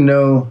don't even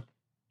know.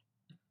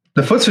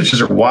 The foot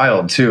switches are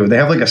wild too. They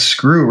have like a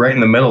screw right in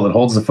the middle that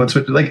holds the foot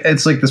switch. Like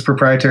it's like this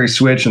proprietary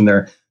switch, and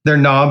their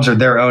knobs are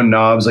their own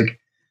knobs. Like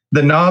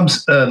the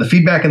knobs, the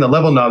feedback and the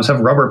level knobs have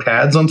rubber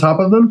pads on top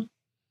of them.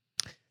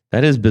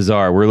 That is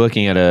bizarre. We're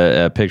looking at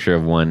a picture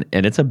of one,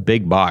 and it's a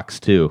big box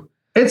too.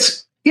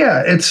 It's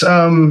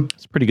a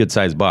pretty good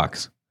sized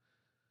box.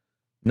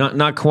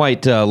 Not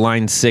quite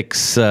line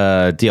 6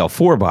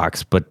 DL4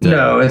 box, but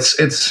no, it's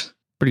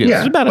pretty good.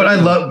 Yeah, but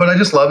I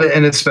just love it,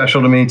 and it's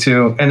special to me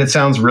too, and it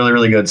sounds really,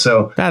 really good.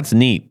 So that's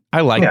neat.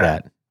 I like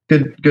that.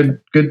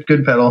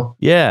 Good pedal.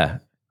 Yeah.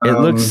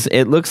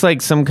 It looks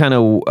like some kind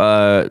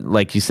of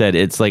like you said,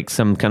 it's like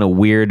some kind of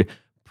weird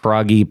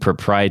proggy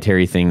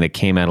proprietary thing that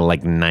came out of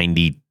like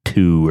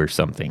 92 or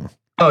something.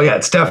 Oh yeah,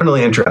 it's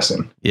definitely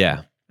interesting.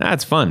 Yeah,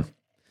 that's fun.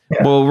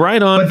 Yeah. Well,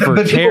 right on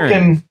but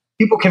Karen.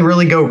 People can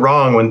really go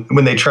wrong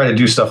when they try to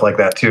do stuff like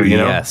that too. You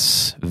know?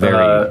 Yes,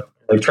 very.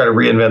 They try to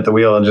reinvent the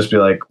wheel and just be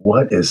like,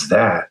 "What is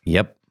that?"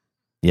 Yep.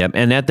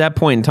 And at that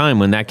point in time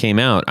when that came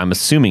out, I'm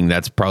assuming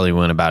that's probably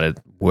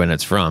when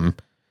it's from.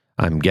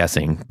 I'm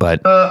guessing,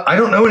 but I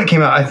don't know when it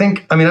came out. I've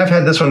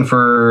had this one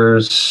for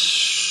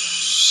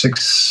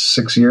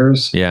six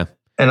years. Yeah,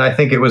 and I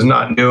think it was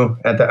not new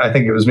at that. I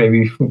think it was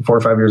maybe 4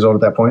 or 5 years old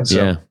at that point.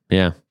 So.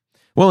 Yeah.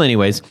 Well,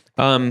 anyways,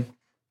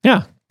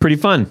 yeah, pretty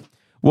fun.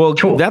 Well,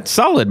 cool. That's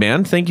solid,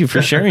 man. Thank you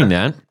for sharing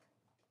that.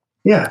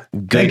 Yeah,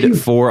 good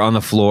for On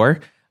the Floor.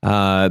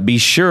 Be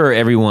sure,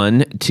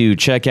 everyone, to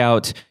check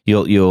out.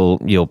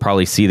 You'll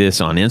probably see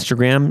this on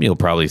Instagram. You'll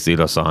probably see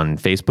us on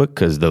Facebook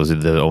because those are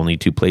the only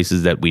 2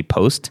 places that we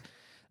post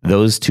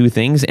those 2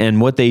 things.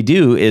 And what they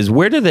do is,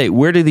 where do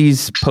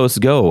these posts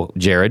go,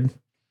 Jared?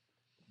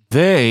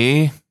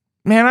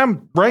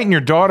 I'm writing your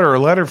daughter a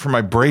letter for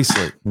my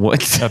bracelet.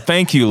 What? A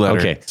thank you letter.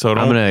 Okay, so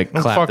I'm gonna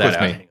clap that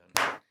with me.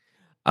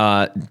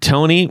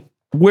 Tony,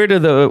 where do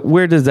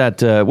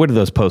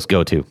those posts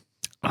go to?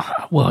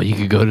 Well, you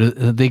could go to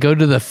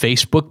the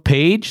Facebook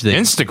page,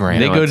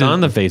 Instagram. It's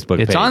on the Facebook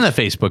page. It's on the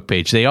Facebook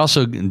page. They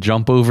also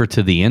jump over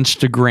to the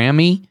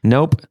Instagrammy.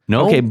 Nope.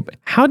 No. Okay.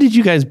 How did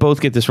you guys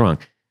both get this wrong?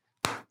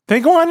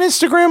 They go on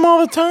Instagram all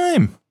the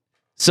time.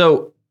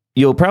 So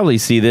you'll probably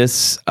see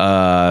this,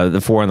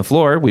 the 4 on the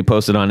Floor. We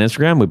posted on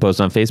Instagram. We post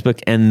on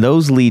Facebook, and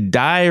those lead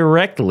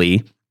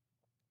directly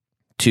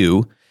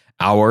to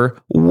our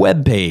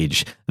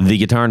webpage,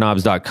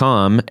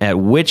 theguitarknobs.com, at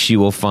which you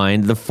will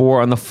find the 4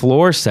 on the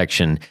Floor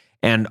section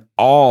and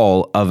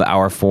all of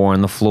our 4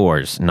 on the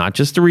Floors, not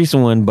just the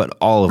recent one, but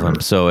all of them.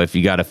 So if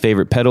you got a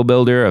favorite pedal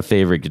builder, a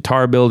favorite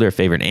guitar builder, a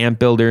favorite amp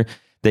builder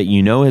that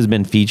you know has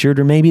been featured,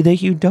 or maybe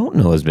that you don't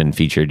know has been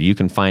featured, you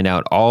can find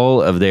out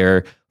all of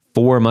their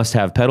 4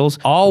 must-have pedals.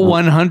 All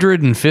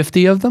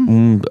 150 of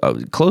them?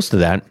 Close to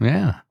that.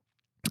 Yeah.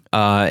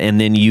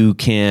 And then you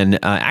can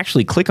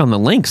actually click on the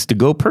links to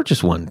go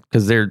purchase one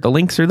because the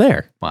links are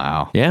there.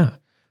 Wow. Yeah,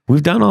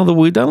 we've done a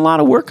lot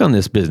of work on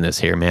this business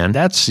here, man.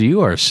 That's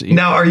yours.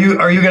 Now, are you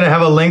going to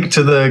have a link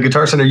to the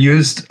Guitar Center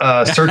used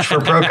search for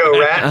Proco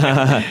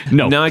Rat?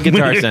 No, not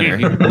Guitar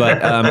Center.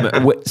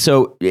 But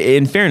so,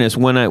 in fairness,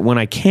 when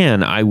I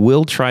can, I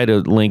will try to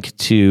link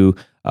to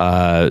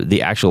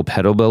the actual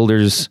pedal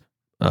builders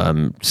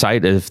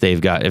site if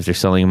they're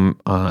selling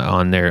them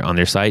on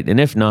their site,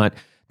 and if not,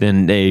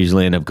 then they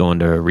usually end up going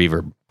to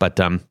Reverb. But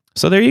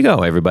so there you go,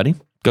 everybody.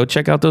 Go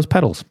check out those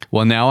pedals.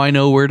 Well, now I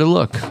know where to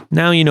look.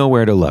 Now you know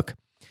where to look.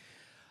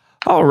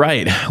 All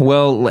right.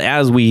 Well,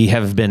 as we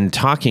have been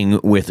talking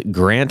with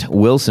Grant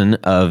Wilson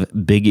of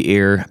Big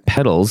Ear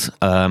Pedals,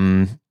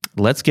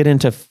 let's get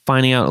into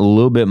finding out a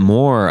little bit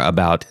more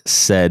about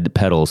said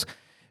pedals.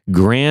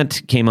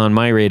 Grant came on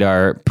my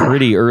radar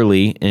pretty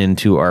early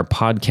into our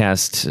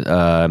podcast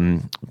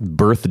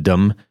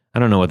birthdom. I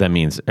don't know what that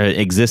means.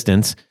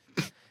 Existence.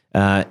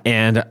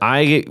 And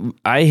I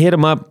hit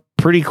him up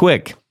pretty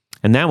quick.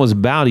 And that was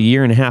about a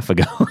year and a half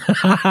ago.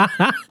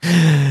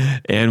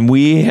 And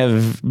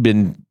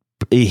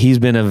he's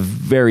been a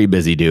very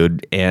busy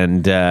dude.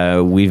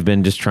 And we've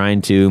been just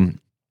trying to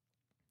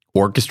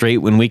orchestrate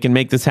when we can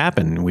make this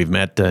happen. We've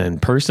met in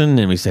person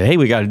and we said, hey,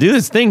 we got to do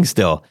this thing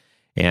still.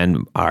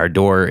 And our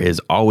door is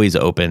always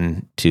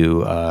open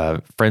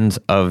to friends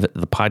of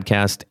the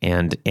podcast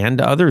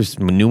and others,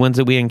 new ones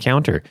that we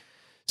encounter.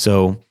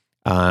 So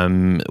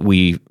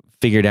we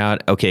figured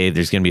out, okay,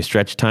 there's going to be a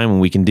stretch of time when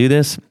we can do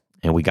this.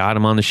 And we got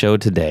him on the show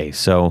today.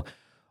 So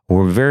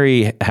we're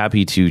very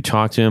happy to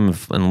talk to him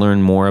and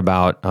learn more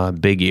about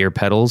Big Ear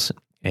pedals.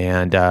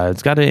 And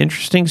it's got an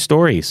interesting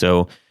story.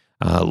 So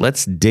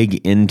let's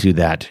dig into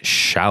that,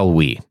 shall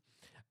we?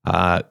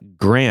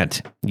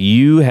 Grant,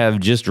 you have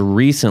just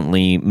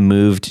recently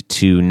moved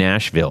to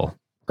Nashville,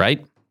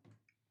 right?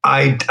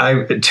 I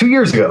 2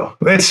 years ago.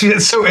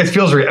 It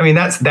feels real. I mean,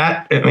 it's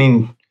hard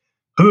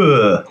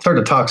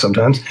to talk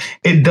sometimes.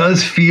 It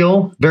does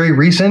feel very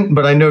recent,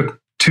 but I know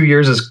 2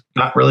 years is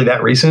not really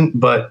that recent,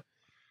 but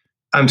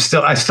I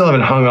still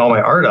haven't hung all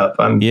my art up.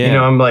 I'm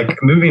like,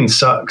 moving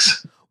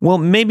sucks. Well,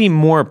 maybe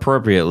more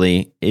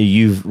appropriately,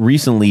 you've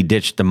recently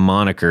ditched the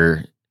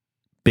moniker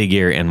Big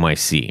Ear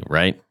NYC,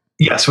 right?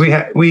 Yes,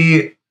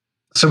 we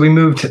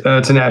moved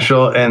to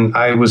Nashville, and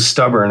I was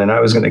stubborn, and I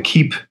was going to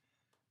keep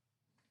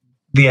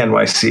the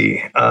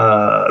NYC.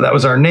 That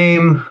was our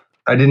name.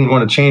 I didn't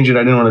want to change it. I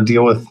didn't want to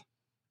deal with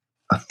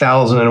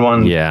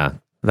 1,001. Yeah,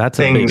 that's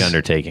a big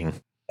undertaking.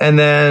 And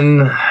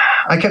then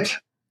I kept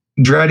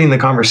dreading the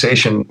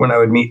conversation when I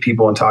would meet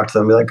people and talk to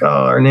them. Be like, oh,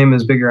 our name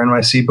is Big Ear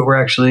NYC, but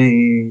we're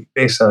actually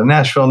based out of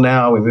Nashville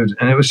now. We moved,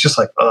 and it was just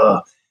like,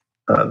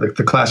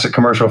 the classic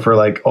commercial for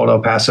like Old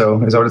El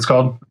Paso. Is that what it's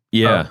called?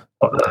 Yeah.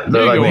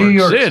 New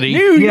York City.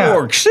 New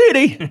York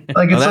City.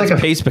 Like it's like a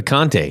Pace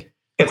Picante.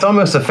 It's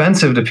almost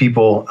offensive to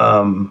people,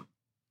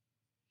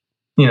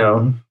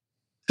 to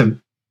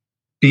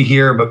be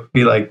here but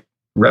be like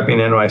repping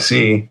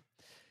NYC.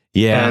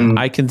 Yeah, and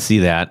I can see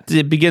that.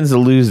 It begins to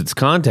lose its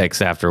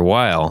context after a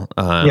while.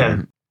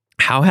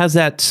 How has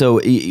that?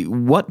 So,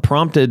 what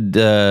prompted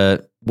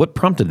that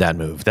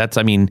move? That's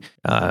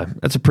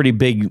a pretty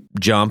big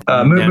jump.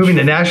 Moving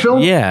to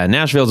Nashville? Yeah,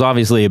 Nashville's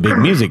obviously a big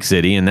music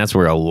city, and that's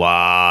where a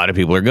lot of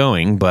people are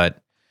going.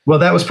 But well,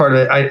 that was part of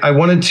it. I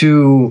wanted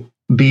to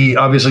be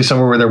obviously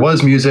somewhere where there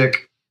was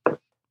music,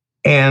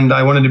 and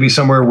I wanted to be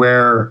somewhere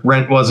where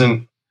rent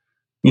wasn't,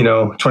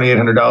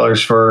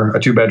 $2,800 for a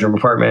 2-bedroom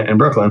apartment in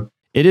Brooklyn.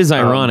 It is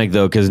ironic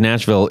though, because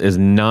Nashville is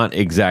not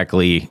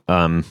exactly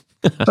on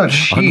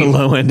the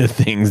low end of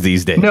things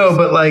these days. No,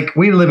 but like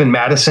we live in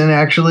Madison,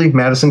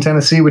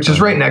 Tennessee, which is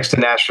right next to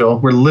Nashville.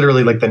 We're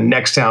literally like the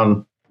next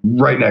town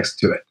right next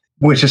to it,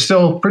 which is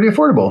still pretty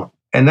affordable.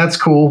 And that's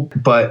cool,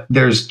 but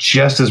there's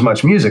just as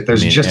much music.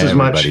 There's just as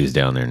much. Everybody's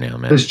down there now,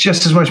 man. There's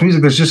just as much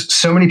music. There's just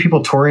so many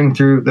people touring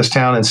through this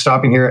town and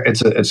stopping here.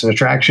 It's an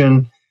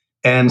attraction.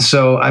 And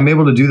so I'm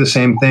able to do the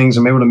same things.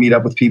 I'm able to meet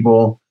up with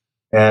people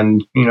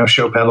and,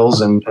 show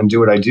pedals and do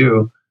what I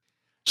do.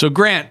 So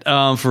Grant,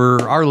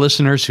 for our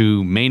listeners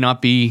who may not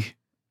be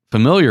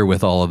familiar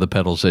with all of the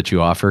pedals that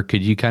you offer,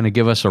 could you kind of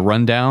give us a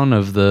rundown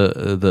of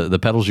the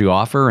pedals you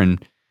offer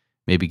and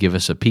maybe give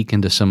us a peek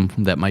into some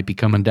that might be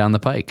coming down the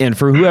pike? And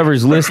for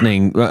whoever's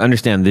listening,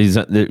 understand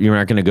you're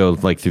not going to go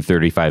like through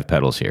 35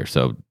 pedals here.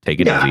 So take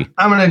it easy.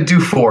 I'm going to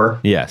do 4.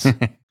 Yes.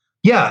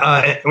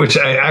 Yeah. Which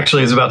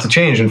actually is about to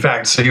change. In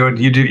fact, so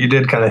you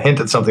did kind of hint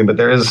at something, but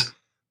there is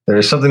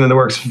something in the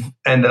works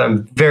and that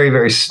I'm very,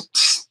 very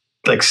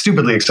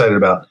stupidly excited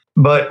about.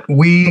 But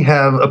we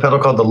have a pedal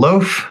called the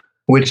Loaf,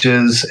 which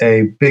is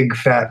a big,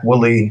 fat,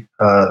 woolly,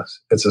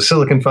 it's a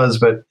silicon fuzz,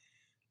 but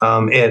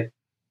that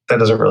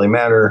doesn't really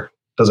matter.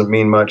 Doesn't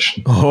mean much.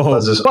 Well,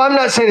 I'm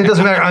not saying it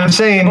doesn't matter. I'm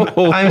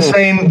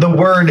saying the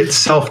word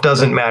itself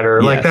doesn't matter.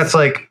 Yes. Like that's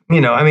like,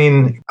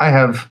 I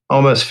have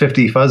almost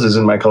 50 fuzzes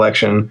in my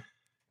collection.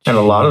 And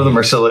a lot of them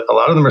are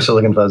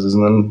silicon fuzzes,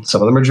 and then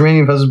some of them are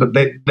germanium fuzzes. But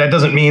that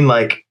doesn't mean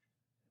like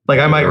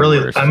I might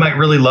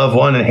really love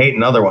one and hate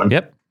another one.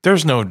 Yep,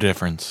 there's no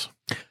difference.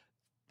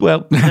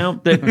 Well,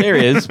 no, there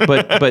is,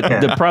 but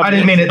yeah. The problem. I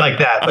didn't mean it like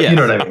that, but yes. You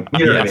know what I mean.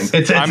 You know what I mean.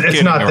 It's not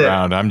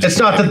that. It's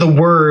not that the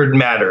word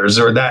matters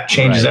or that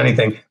changes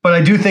anything. But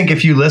I do think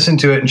if you listen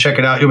to it and check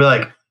it out, you'll be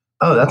like,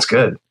 oh, that's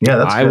good. Yeah,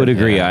 that's good. I would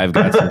agree. Yeah. I've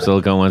got some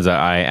silicone ones that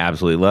I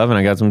absolutely love, and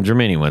I got some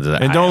germanium ones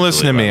that and don't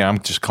listen to me. I'm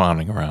just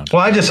clowning around.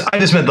 Well, I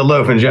just meant the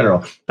Loaf in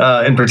general,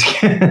 in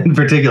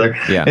particular.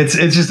 Yeah. It's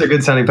just a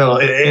good sounding pedal.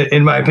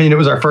 In my opinion, it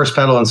was our first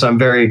pedal, and so I'm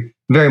very,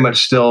 very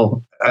much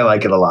still, I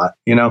like it a lot,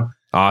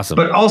 Awesome.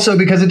 But also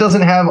because it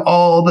doesn't have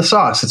all the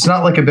sauce. It's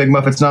not like a Big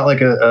Muff. It's not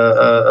like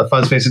a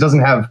fuzz face. It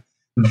doesn't have,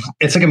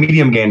 it's like a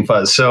medium gain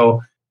fuzz.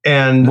 So,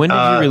 and when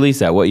did you release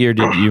that? What year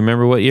you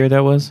remember what year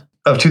that was?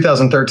 Of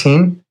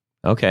 2013.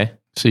 Okay.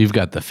 So you've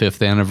got the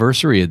 5th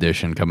anniversary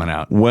edition coming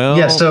out. Well,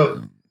 Yeah.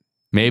 So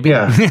Maybe.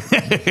 Yeah.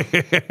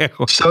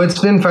 So it's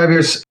been 5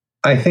 years.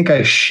 I think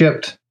I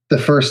shipped the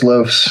first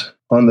loaves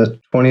on the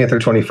 20th or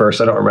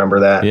 21st. I don't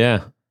remember that.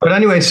 yeah. But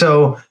anyway,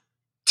 so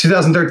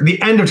 2013,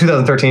 the end of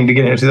 2013,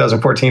 beginning of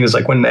 2014 is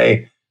like when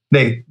they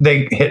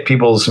hit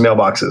people's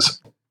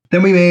mailboxes.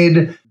 Then we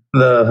made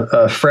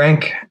the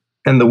Frank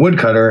and the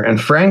Woodcutter,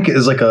 and Frank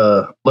is like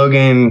a low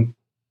gain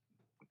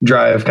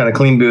drive kind of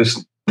clean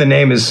boost. The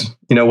name is,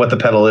 what the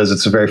pedal is.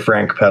 It's a very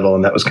Frank pedal,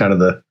 and that was kind of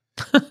the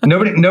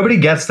nobody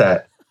gets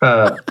that.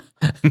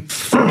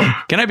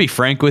 Can I be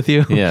frank with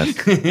you? Yes.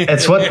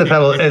 It's what the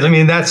pedal is. I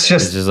mean, that's It's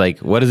just just like,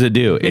 what does it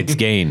do? It's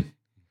gain.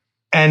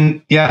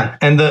 and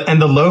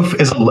the loaf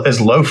is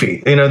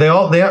loafy.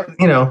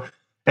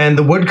 And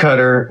the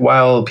Woodcutter,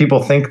 while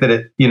people think that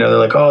it, they're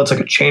like, oh, it's like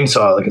a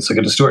chainsaw, like it's like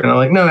a distort. And I'm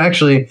like, no,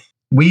 actually,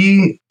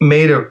 we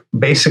made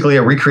basically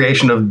a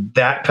recreation of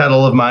that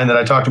pedal of mine that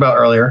I talked about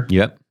earlier.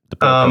 Yep. The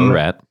purple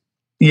rat.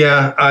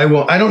 Yeah, I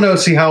will. I don't know.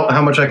 See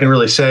how much I can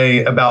really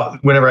say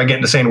about whenever I get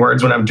into saying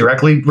words when I'm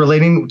directly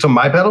relating to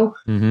my pedal.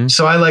 Mm-hmm.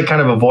 So I like kind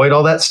of avoid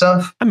all that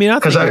stuff. I mean, I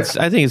 'Cause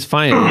think it's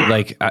fine.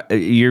 Like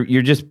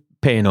you're just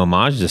paying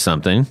homage to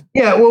something.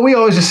 Yeah. Well, we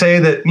always just say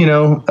that,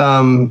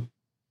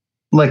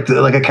 like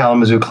a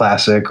Kalamazoo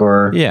classic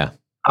or Yeah.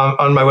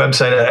 on my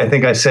website, I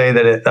think I say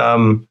that it,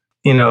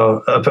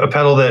 a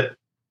pedal that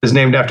is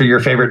named after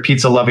your favorite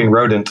pizza loving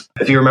rodent.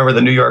 If you remember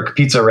the New York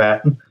pizza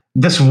rat,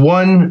 this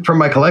one from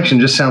my collection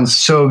just sounds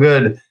so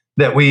good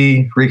that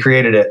we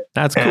recreated it.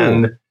 That's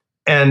cool.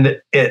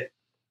 And it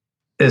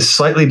is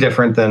slightly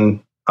different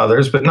than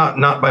others, but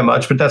not by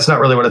much, but that's not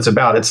really what it's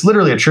about. It's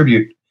literally a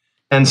tribute.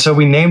 And so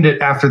we named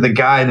it after the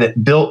guy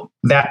that built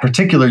that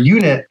particular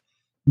unit.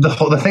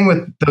 The thing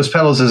with those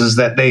pedals is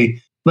that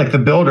they, like the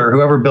builder,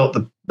 whoever built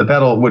the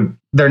pedal,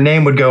 their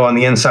name would go on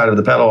the inside of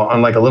the pedal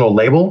on like a little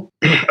label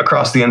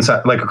across the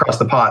inside, like across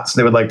the pots.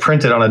 They would like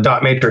print it on a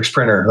dot matrix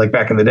printer, like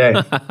back in the day.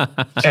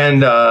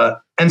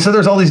 And so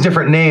there's all these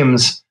different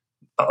names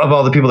of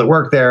all the people that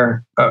worked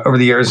there over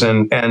the years.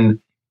 And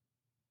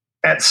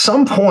at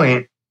some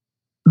point,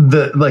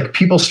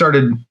 people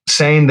started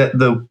saying that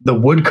the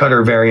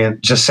Woodcutter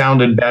variant just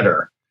sounded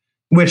better,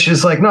 which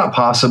is like not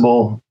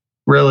possible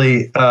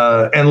really,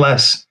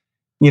 unless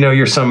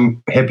you're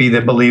some hippie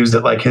that believes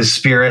that like his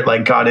spirit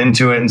like got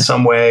into it in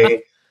some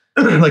way.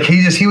 Like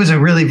he was a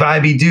really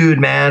vibey dude,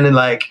 man, and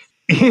like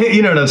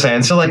you know what I'm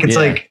saying. So like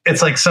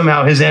it's like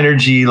somehow his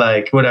energy,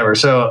 like whatever.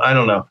 So I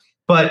don't know,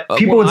 but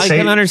people would say I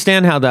can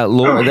understand how that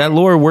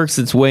lore works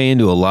its way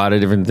into a lot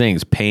of different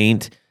things.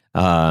 Paint,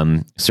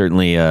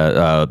 certainly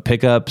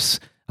pickups,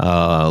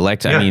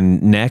 I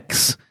mean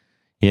necks.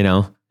 We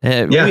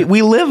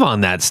live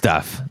on that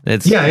stuff.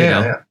 It's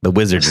the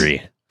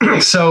wizardry.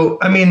 So,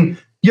 I mean,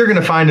 you're going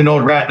to find an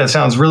old rat that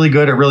sounds really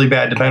good or really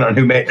bad, depending on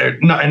who made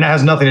it. And it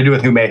has nothing to do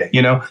with who made it.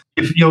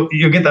 If you'll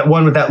get that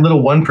one with that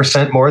little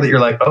 1% more that you're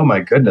like, oh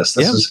my goodness,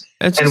 this is.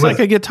 It's just like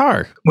a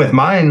guitar. With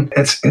mine,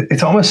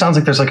 it almost sounds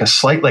like there's like a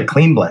slight like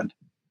clean blend,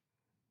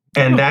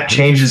 and that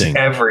changes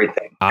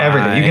everything.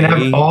 Everything. You can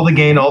have all the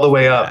gain all the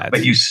way up,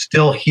 but you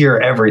still hear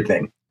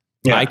everything.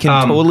 Yeah, I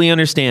can totally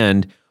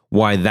understand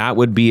why that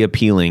would be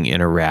appealing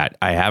in a rat.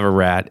 I have a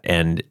rat,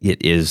 and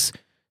it is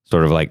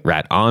sort of like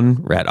rat on,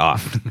 rat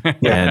off.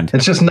 Yeah. And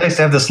it's just nice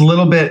to have this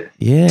little bit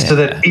so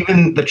that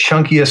even the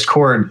chunkiest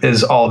chord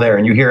is all there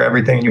and you hear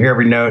everything, you hear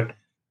every note,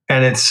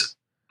 and it's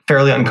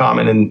fairly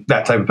uncommon in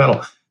that type of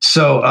pedal.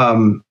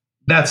 So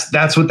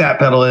that's what that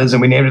pedal is.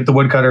 And we named it the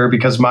Woodcutter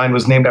because mine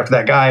was named after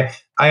that guy.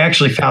 I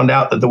actually found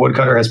out that the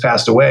Woodcutter has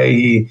passed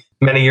away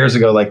many years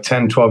ago, like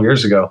 10, 12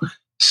 years ago.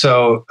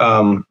 So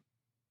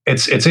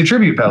it's a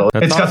tribute pedal.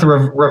 It's got the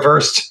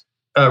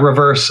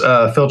reverse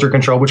filter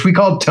control, which we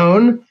called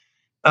tone.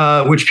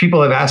 Which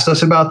people have asked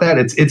us about that.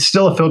 It's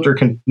still a filter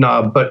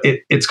knob, but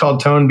it's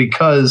called tone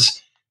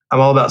because I'm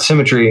all about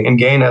symmetry, and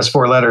gain has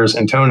 4 letters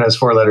and tone has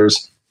 4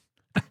 letters.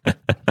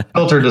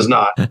 Filter does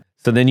not.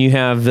 So then you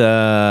have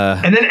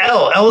and then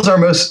L is our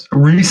most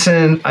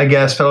recent, I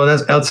guess, pedal. And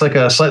it's like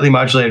a slightly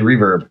modulated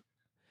reverb.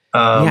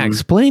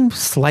 Explain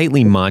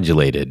slightly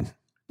modulated.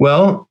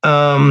 Well,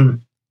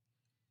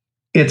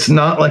 it's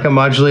not like a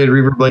modulated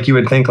reverb like you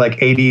would think, like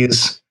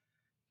 80s.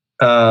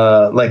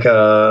 Like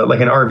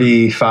an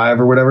RV5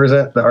 or whatever is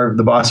it?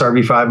 The Boss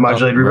RV5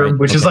 modulated reverb,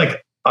 which is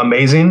like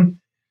amazing,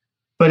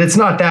 but it's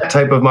not that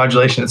type of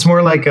modulation. It's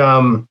more like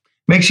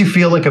makes you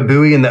feel like a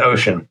buoy in the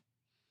ocean,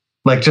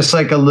 like just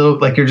like a little,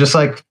 like you're just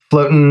like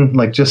floating,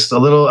 like just a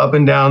little up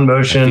and down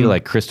motion. I feel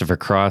like Christopher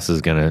Cross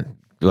is gonna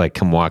like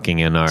come walking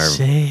in our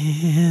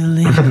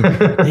sailing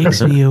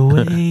takes me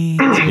away.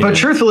 But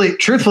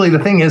truthfully, the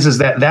thing is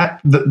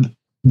that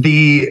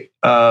the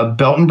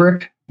Belton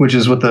brick, which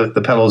is what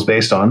the pedal is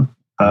based on,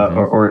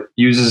 or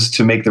uses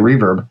to make the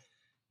reverb,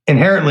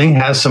 inherently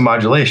has some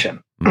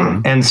modulation.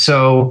 Mm-hmm. And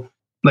so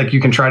like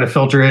you can try to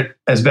filter it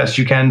as best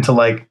you can to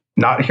like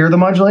not hear the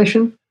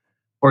modulation,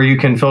 or you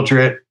can filter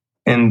it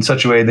in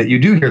such a way that you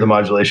do hear the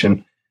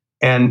modulation,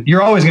 and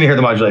you're always going to hear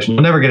the modulation.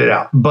 You'll never get it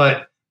out.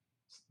 But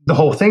the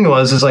whole thing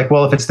is like,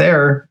 well, if it's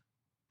there,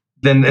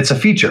 then it's a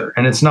feature,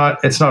 and it's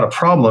not a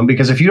problem,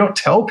 because if you don't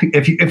tell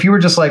if you were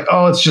just like,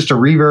 oh, it's just a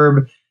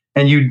reverb,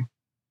 and you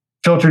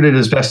filtered it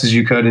as best as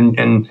you could,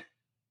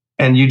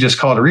 and you just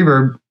call it a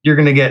reverb, you're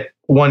going to get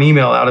one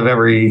email out of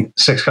every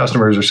 6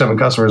 customers or 7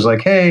 customers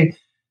like, hey,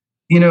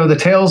 the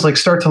tails like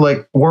start to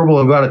like warble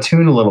and go out of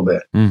tune a little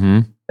bit.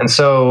 Mm-hmm. And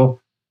so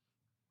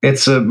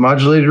it's a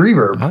modulated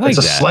reverb. I like it's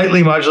a that.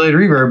 slightly modulated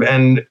reverb.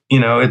 And,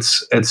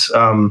 it's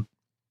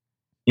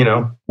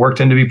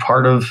worked in to be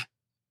part of,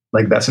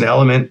 like, that's an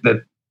element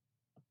that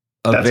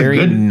A that's a very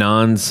good-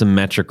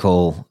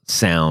 non-symmetrical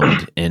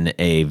sound in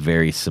a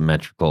very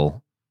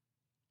symmetrical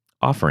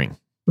offering.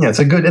 yeah, it's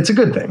a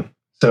good thing.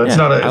 So it's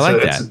Yeah, not a, I it's like a,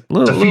 that. it's a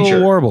Little feature.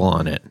 warble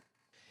on it.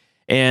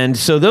 And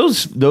so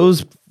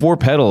those 4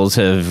 pedals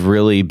have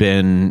really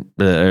been,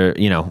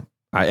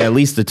 at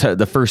least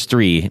the first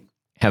 3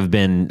 have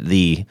been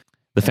the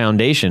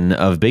foundation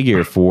of Big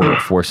Ear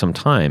for some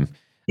time.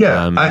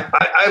 Yeah,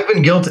 I've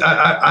been guilty.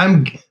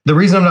 I'm the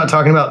reason I'm not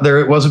talking about,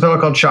 there was a pedal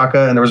called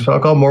Chaka, and there was a pedal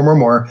called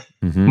More.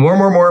 Mhm.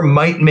 More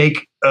might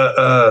make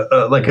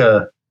like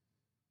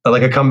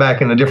a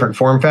comeback in a different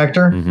form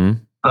factor.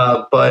 Mhm.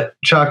 But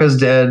Chaka's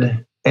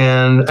dead,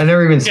 and I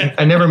never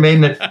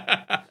made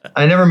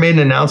an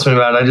announcement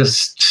about it. I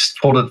just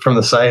pulled it from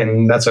the site,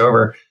 and that's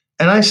over.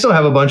 And I still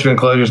have a bunch of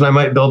enclosures, and I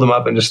might build them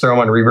up and just throw them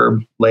on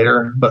reverb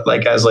later. But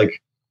like as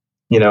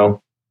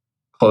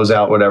close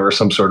out, whatever,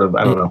 some sort of,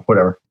 I don't know,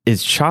 whatever.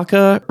 Is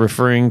Chaka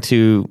referring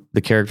to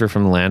the character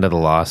from The Land of the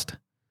Lost?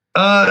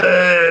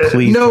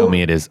 Please no, tell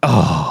me it is.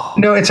 Oh,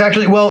 no, it's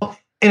actually, well,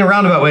 in a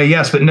roundabout way,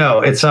 yes, but no,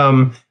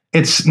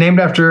 it's named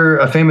after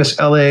a famous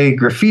LA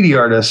graffiti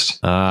artist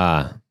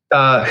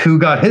who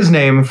got his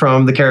name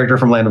from the character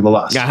from Land of the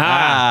Lost.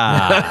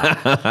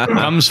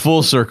 Comes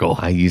full circle.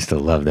 I used to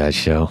love that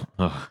show.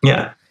 Oh.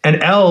 Yeah.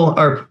 And L,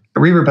 our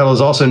reverb pedal, is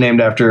also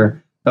named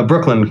after a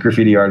Brooklyn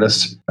graffiti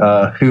artist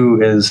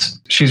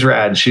she's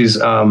rad. She's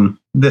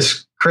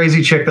this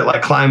crazy chick that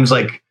like climbs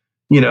like,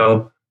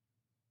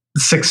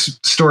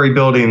 6-story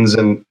buildings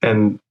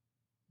and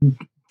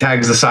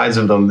tags the sides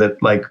of them,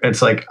 that like,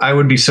 it's like, I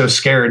would be so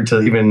scared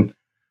to even,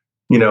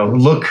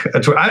 look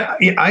at,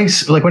 I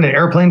like when an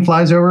airplane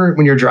flies over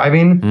when you're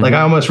driving, like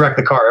I almost wreck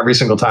the car every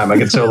single time. I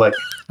get so like,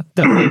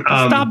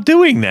 Stop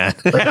doing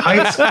that. like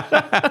heights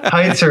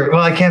are,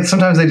 well, I can't,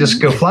 sometimes they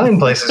just go flying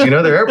places,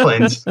 they're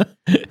airplanes.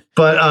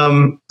 But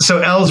so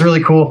Elle's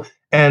really cool,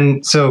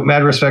 and so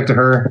mad respect to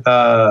her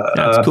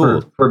That's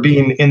cool. for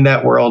being in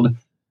that world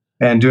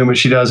and doing what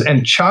she does.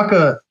 And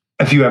Chaka,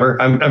 if you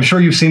ever, I'm sure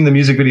you've seen the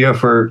music video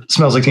for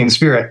Smells Like Teen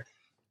Spirit.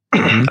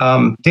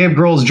 Dave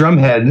Grohl's drum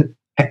head,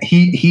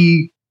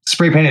 he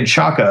spray painted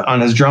Chaka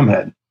on his drum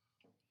head,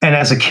 and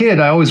as a kid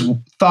I always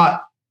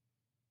thought,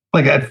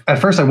 like at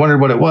first I wondered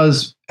what it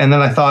was, and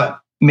then I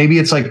thought maybe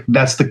it's like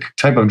that's the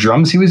type of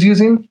drums he was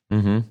using.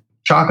 Mm-hmm.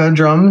 Chaka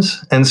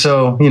drums. And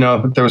so,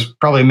 there was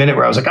probably a minute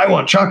where I was like, I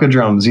want Chaka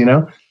drums,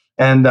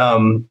 and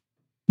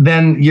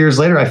then years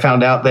later I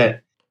found out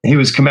that he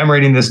was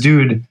commemorating this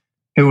dude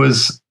who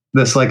was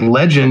this like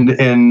legend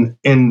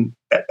in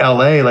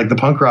LA, like the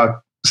punk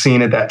rock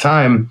scene at that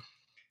time,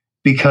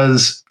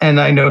 because,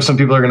 and I know some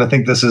people are going to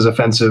think this is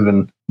offensive,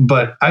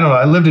 but I don't know,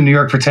 I lived in New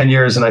York for 10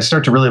 years and I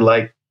started to really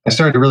like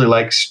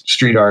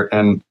street art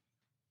and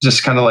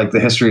just kind of like the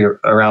history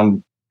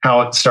around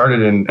how it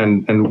started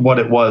and what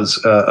it was.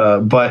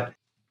 But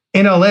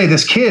in LA,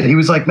 this kid, he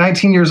was like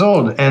 19 years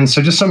old. And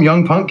so just some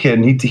young punk kid,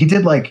 and he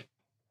did like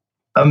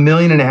 $1.5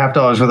 million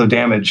worth of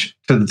damage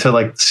to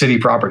like city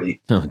property.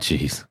 Oh,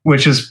 geez.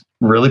 Which is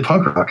really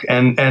punk rock.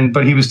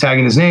 But he was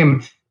tagging his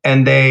name,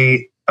 and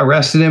they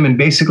arrested him and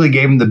basically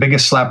gave him the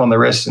biggest slap on the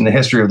wrist in the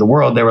history of the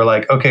world. They were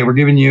like, okay, we're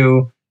giving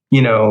you,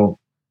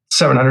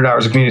 700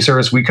 hours of community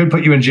service. We could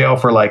put you in jail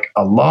for like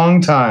a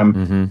long time,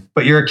 Mm-hmm.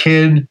 but you're a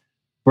kid.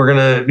 We're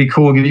going to be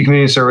cool, give you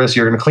community service.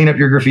 You're going to clean up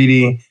your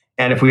graffiti.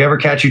 And if we ever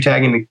catch you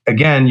tagging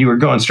again, you are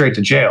going straight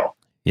to jail.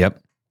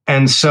 Yep.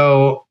 And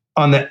so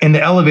in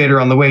the elevator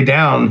on the way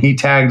down, he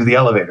tagged the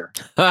elevator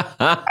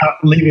out,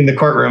 leaving the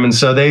courtroom. And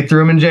so they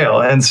threw him in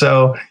jail. And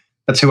so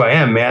that's who I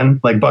am,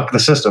 man. Like, buck the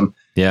system.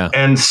 Yeah.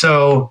 And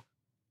so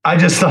I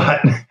just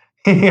thought,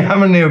 I'm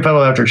going to name a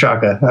pedal after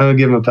Chaka. I'm going to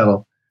give him a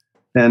pedal.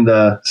 And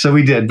so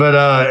we did.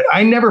 But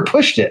I never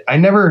pushed it.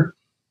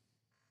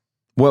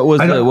 What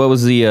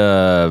was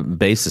the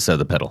basis of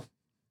the pedal?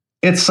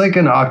 It's like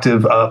an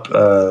octave up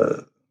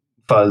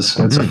fuzz.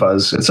 It's a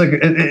fuzz. It's like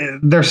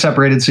they're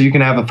separated, so you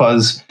can have a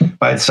fuzz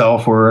by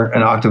itself or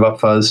an octave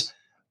up fuzz.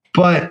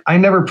 But I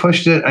never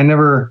pushed it. I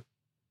don't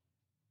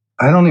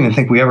even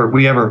think we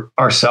ever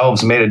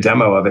ourselves made a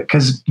demo of it,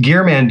 because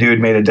Gearman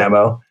Dude made a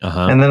demo,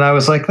 and then I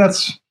was like,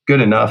 that's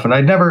good enough. And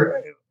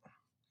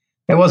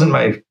it wasn't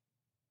my,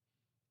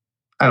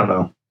 I don't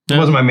know, it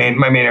wasn't my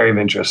main area of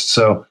interest.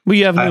 So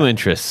we have new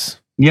interests.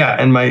 Yeah,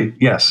 and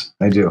yes,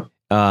 I do.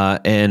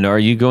 And are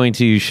you going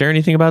to share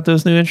anything about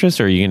those new interests,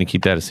 or are you going to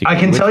keep that a secret? I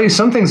can tell you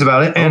some things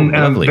about it, and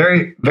I'm lovely.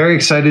 very, very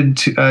excited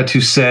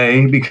to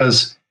say,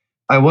 because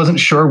I wasn't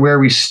sure where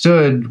we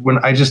stood when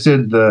I just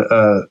did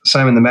the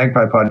Simon the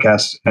Magpie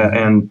podcast,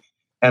 and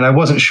and I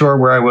wasn't sure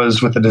where I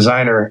was with the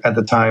designer at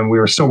the time. We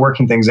were still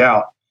working things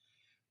out,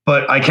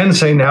 but I can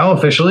say now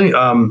officially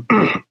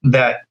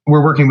that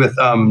we're working with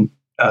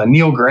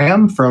Neil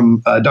Graham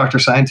from Dr.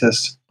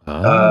 Scientist.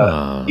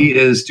 He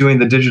is doing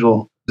the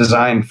digital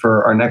design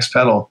for our next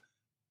pedal,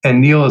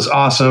 and Neil is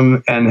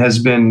awesome and has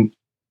been.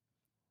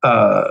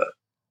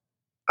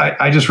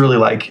 I just really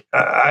like.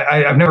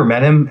 I've never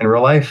met him in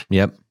real life.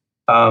 Yep.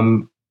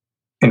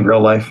 In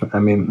real life, I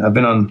mean,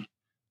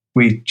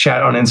 we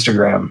chat on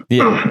Instagram,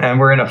 and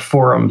we're in a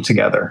forum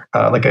together,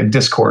 like a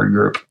Discord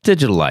group.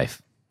 Digital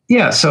life.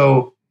 Yeah.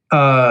 So,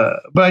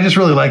 but I just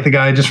really like the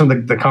guy just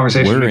from the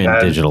conversation We're we in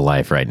had. digital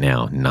life right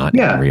now, not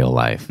in real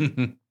life.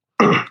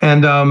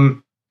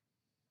 And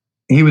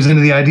he was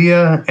into the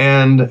idea,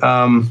 and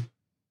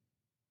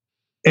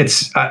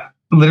it's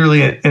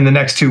literally in the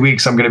next 2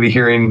 weeks, I'm going to be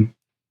hearing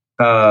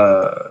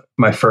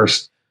my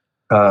first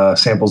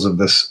samples of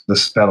this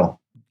pedal.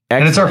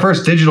 And it's our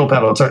first digital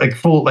pedal. It's like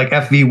full, like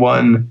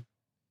FV1,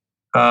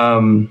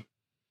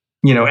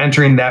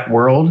 entering that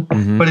world,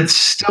 but it's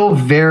still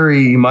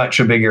very much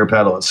a big ear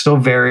pedal. It's still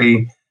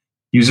very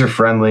user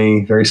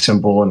friendly, very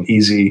simple and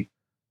easy,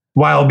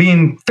 while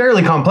being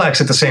fairly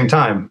complex at the same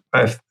time.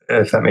 If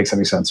that makes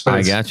any sense. But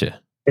I gotcha.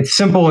 It's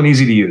simple and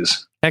easy to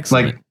use.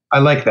 Excellent. Like I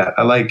like that.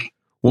 I like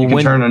Well, you can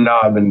turn a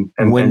knob and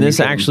when and this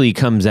you can- actually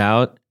comes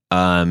out,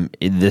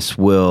 this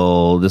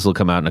will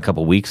come out in a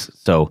couple weeks.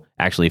 So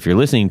actually, if you're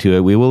listening to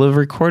it, we will have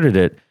recorded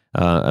it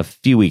a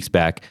few weeks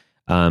back,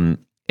 and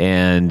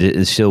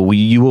so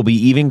you will be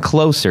even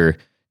closer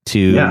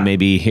to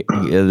maybe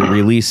the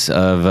release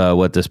of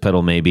what this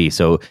pedal may be.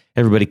 So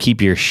everybody,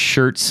 keep your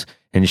shirts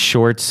and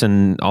shorts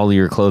and all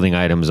your clothing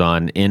items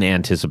on in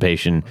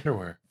anticipation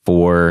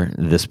for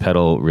this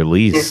pedal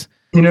release.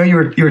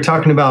 You were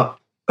talking about.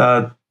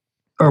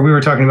 Or we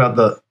were talking about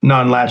the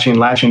non-latching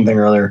thing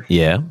earlier.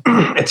 Yeah.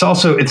 It's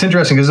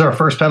interesting because it's our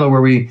first pedal where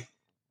we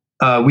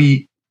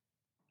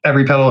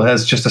every pedal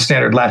has just a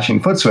standard latching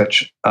foot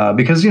switch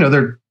because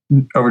they're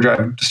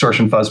overdrive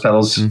distortion fuzz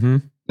pedals.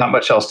 Not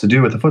much else to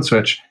do with the foot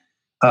switch.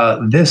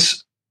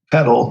 This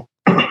pedal,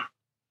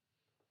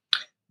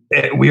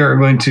 we are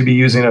going to be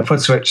using a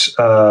foot switch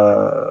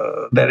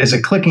that is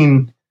a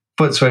clicking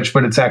foot switch,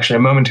 but it's actually a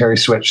momentary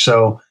switch.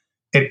 So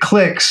it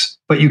clicks,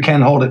 but you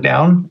can hold it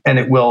down and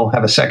it will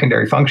have a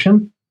secondary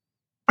function.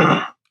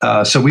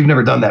 So we've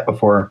never done that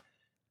before.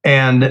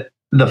 And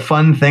the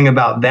fun thing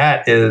about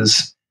that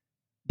is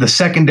the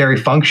secondary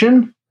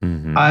function,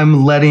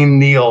 I'm letting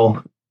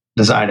Neil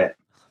design it.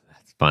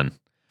 That's fun.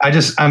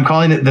 I'm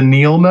calling it the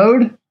Neil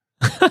mode.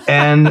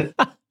 And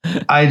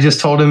I just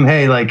told him,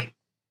 hey, like,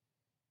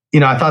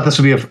 I thought this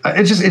would be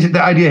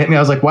the idea hit me. I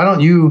was like, why don't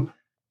you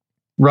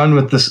run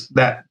with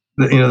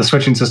the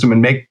switching system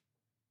and make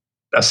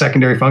a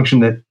secondary function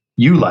that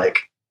you like?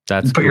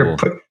 That's put cool.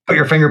 Put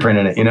your fingerprint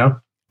in it,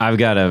 I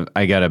got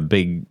a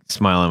big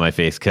smile on my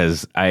face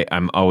because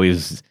I'm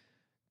always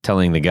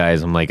telling the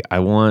guys, I'm like, I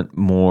want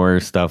more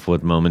stuff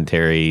with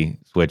momentary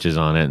switches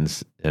on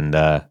it, and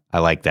I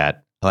like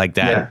that.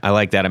 Yeah. I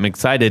like that. I'm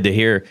excited to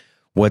hear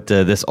what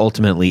this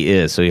ultimately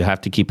is. So you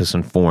have to keep us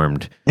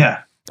informed.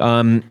 Yeah.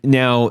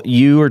 Now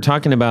you were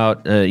talking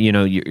about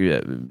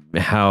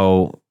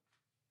how.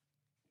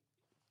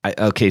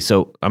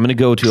 So I'm going to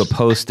go to a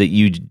post that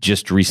you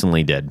just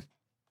recently did,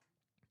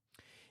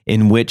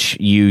 in which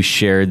you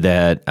shared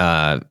that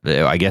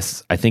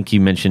I think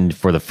you mentioned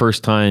for the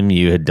first time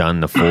you had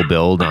done the full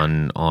build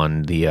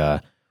on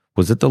the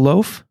was it the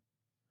loaf?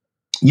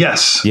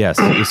 Yes.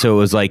 So it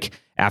was like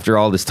after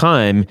all this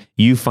time,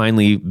 you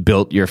finally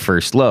built your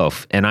first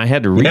loaf, and I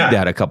had to read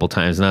that a couple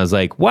times, and I was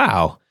like,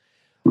 wow.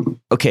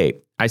 Okay,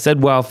 I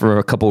said wow for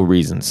a couple of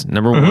reasons.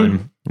 Number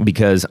one,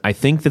 because I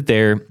think that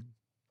there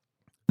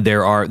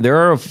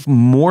are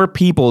more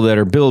people that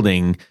are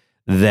building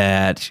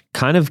that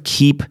kind of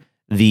keep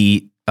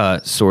the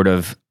sort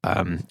of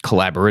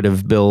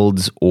collaborative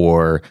builds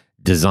or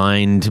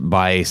designed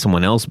by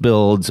someone else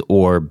builds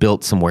or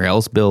built somewhere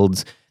else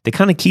builds. They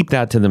kind of keep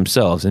that to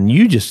themselves, and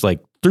you just like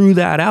threw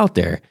that out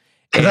there.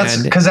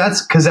 Because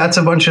that's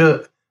a bunch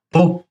of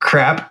bull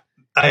crap.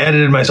 I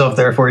edited myself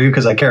there for you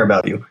because I care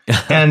about you,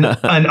 and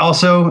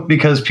also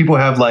because people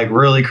have like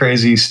really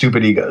crazy,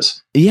 stupid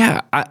egos. Yeah,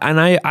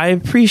 I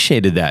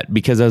appreciated that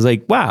because I was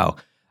like, wow.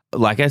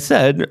 Like I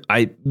said,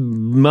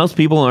 most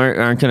people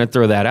aren't going to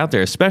throw that out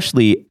there,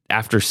 especially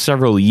after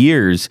several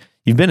years.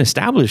 You've been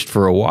established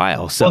for a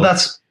while, so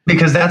that's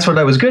because that's what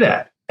I was good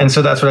at, and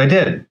so that's what I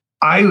did.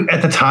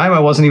 At the time I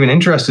wasn't even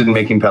interested in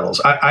making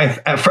pedals.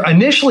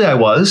 Initially I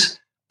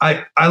was.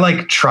 I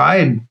like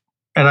tried.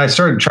 And I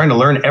started trying to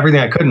learn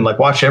everything I could and like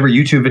watch every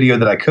YouTube video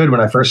that I could when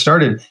I first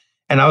started.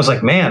 And I was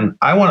like, man,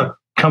 I want a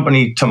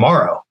company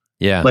tomorrow.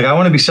 Yeah. Like I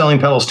want to be selling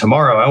pedals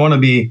tomorrow. I want to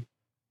be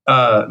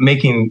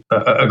making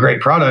a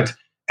great product.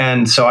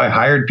 And so I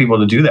hired people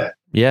to do that.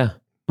 Yeah.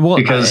 Well,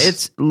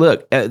 because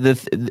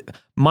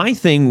my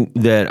thing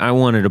that I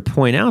wanted to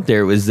point out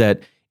there was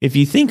that if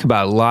you think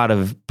about a lot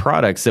of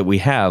products that we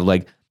have,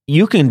 like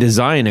you can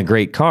design a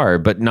great car,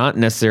 but not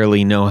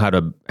necessarily know how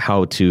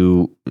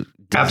to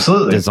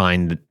absolutely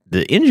design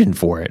the engine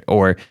for it,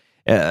 or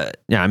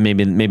yeah,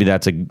 maybe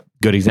that's a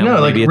good example.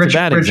 No, like maybe it's a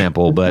bad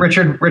example, but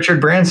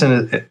Richard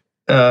Branson,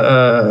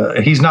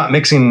 he's not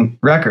mixing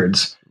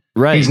records.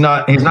 right. He's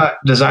not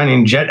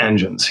designing jet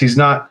engines. He's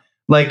not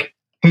like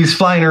he's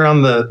flying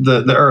around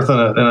the earth in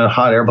a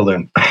hot air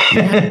balloon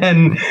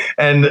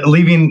and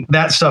leaving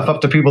that stuff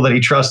up to people that he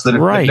trusts that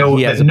right. know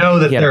he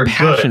they're a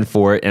passion good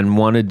for it and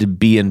wanted to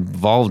be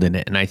involved in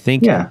it. And I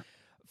think,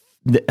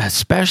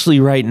 especially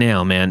right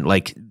now, man,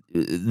 like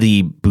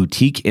the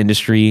boutique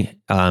industry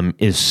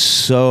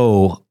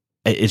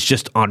it's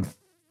just on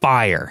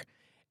fire.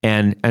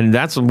 And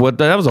that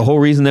was the whole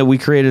reason that we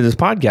created this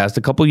podcast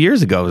a couple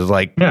years ago. It was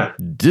like,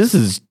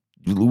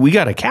 we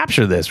got to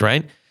capture this,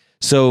 right?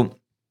 So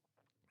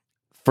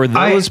for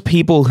those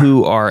people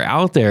who are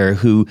out there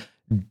who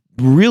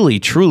really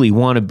truly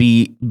want to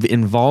be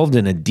involved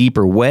in a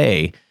deeper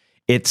way,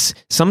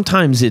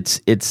 sometimes it's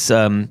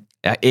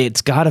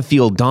got to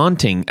feel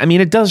daunting. I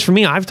mean, it does for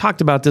me. I've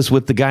talked about this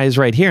with the guys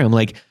right here. I'm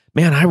like,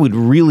 man, I would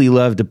really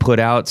love to put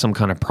out some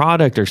kind of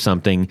product or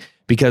something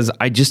because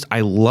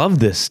I love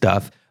this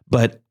stuff,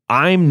 but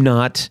I'm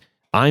not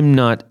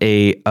electronically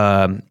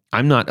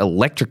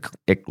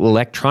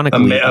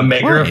a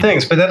maker of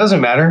things. But that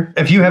doesn't matter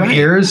if you have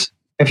ears.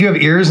 If you have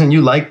ears and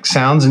you like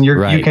sounds and you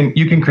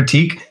can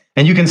critique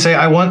and you can say,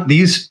 I want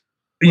these,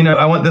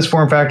 I want this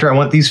form factor. I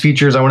want these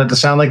features. I want it to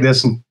sound like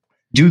this and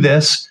do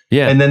this.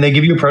 Yeah. And then they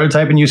give you a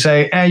prototype and you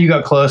say, you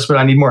got close, but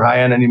I need more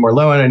high end. I need more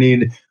low end. I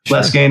need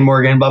less gain,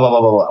 more gain, blah, blah,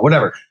 blah, blah, blah,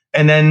 whatever.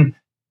 And then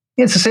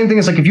it's the same thing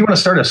as like, if you want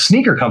to start a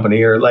sneaker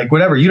company or like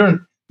whatever,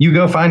 you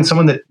go find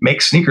someone that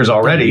makes sneakers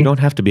already. You don't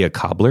have to be a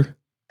cobbler.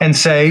 And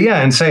say,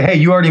 hey,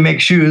 you already make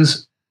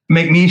shoes.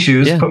 Make me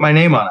shoes, put my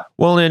name on it.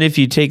 Well, and if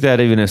you take that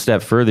even a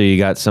step further, you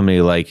got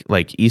somebody like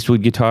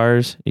Eastwood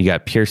Guitars, you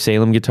got Pure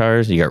Salem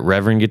Guitars, you got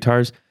Reverend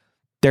Guitars.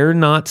 They're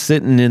not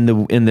sitting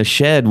in the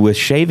shed with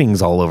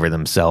shavings all over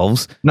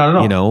themselves. Not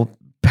at all.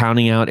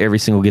 Pounding out every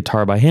single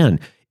guitar by hand.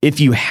 If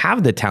you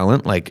have the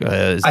talent, like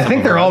I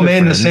think they're all made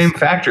in the same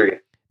factory.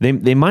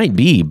 They might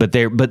be, but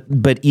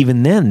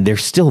even then, they're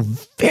still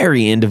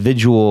very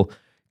individual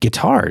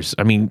guitars.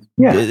 I mean,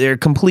 they're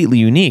completely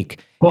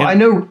unique. Well, I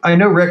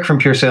know Rick from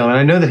Pure Salem, and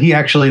I know that he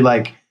actually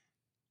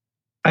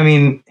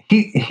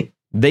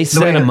they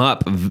set them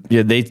up.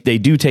 Yeah, they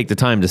do take the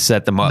time to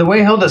set them up. The way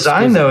he'll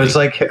design though is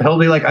like he'll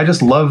be like,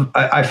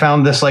 I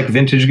found this like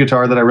vintage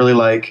guitar that I really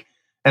like,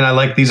 and I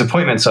like these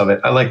appointments of it.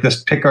 I like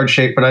this pickguard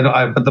shape, but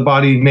but the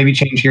body maybe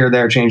change here,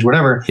 there, change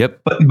whatever. Yep.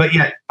 But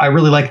yet I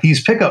really like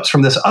these pickups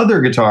from this other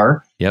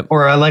guitar. Yep.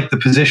 Or I like the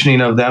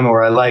positioning of them,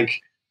 or I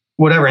like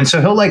whatever, and so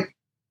he'll like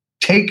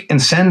take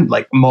and send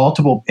like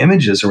multiple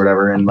images or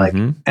whatever, and like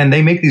and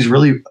they make these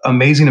really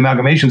amazing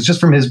amalgamations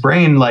just from his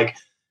brain. Like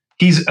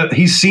he's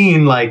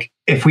seeing like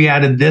if we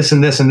added this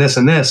and this and this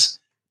and this,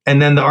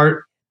 and then the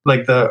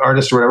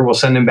artist or whatever will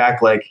send him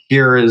back like,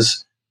 here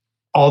is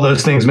all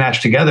those things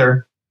matched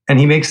together, and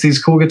he makes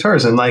these cool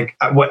guitars. And like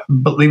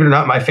believe it or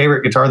not, my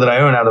favorite guitar that I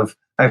own I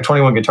have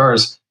 21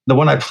 guitars, the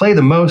one I play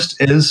the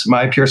most is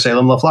my Pure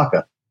Salem La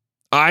Flaca.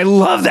 I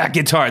love that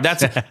guitar.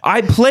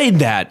 I played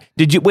that.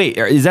 Did you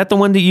is that the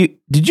one that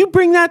did you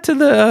bring that to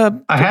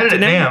the? I had it at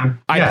NAMM.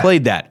 I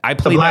played that. I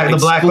played the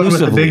black one with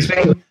the big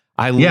thing.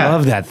 I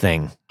love that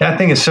thing. That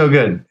thing is so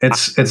good.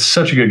 It's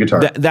such a good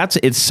guitar.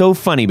 It's so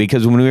funny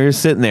because when we were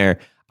sitting there,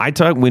 I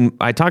talked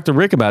to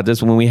Rick about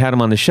this when we had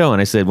him on the show, and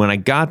I said when I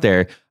got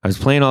there, I was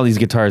playing all these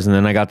guitars, and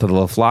then I got to the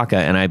La Flaca,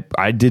 and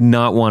I did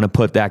not want to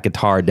put that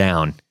guitar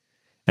down,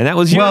 and that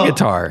was your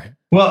guitar.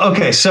 Well,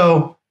 okay,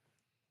 so.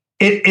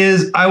 It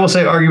is, I will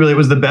say, arguably, it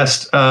was the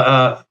best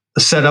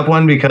setup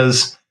one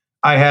because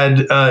I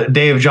had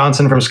Dave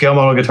Johnson from Scale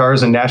Model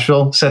Guitars in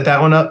Nashville set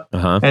that one up,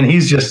 and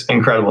he's just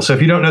incredible. So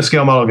if you don't know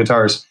Scale Model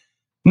Guitars,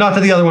 not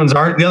that the other ones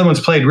aren't, the other ones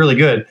played really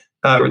good.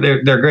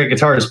 They're great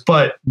guitars,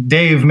 but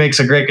Dave makes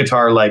a great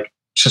guitar. Like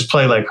just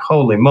play like,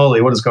 holy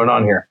moly, what is going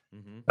on here?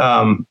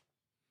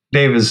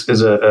 Dave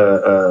is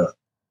a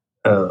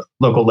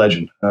local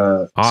legend.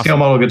 Awesome. Scale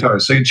Model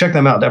Guitars, so you check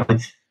them out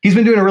definitely. He's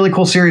been doing a really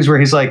cool series where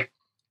he's like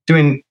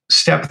doing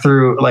step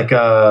through like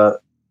a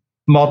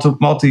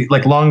multi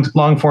like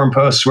long form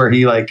posts where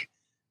he like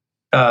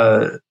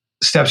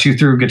steps you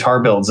through guitar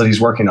builds that he's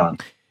working on.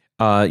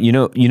 You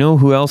know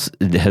who else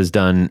has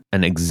done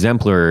an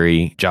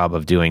exemplary job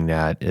of doing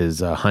that is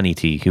Honey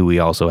T, who we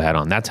also had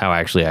on. That's how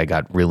actually I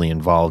got really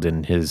involved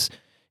in his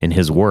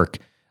work.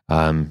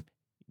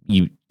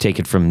 You take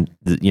it from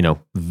the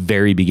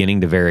very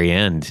beginning to very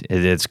end.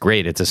 It's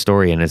great. It's a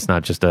story, and it's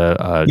not just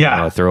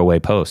a throwaway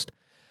post.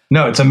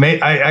 No, it's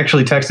amazing. I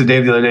actually texted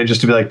Dave the other day just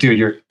to be like,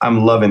 dude,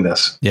 I'm loving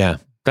this. Yeah,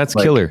 that's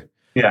killer.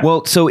 Yeah.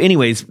 Well, so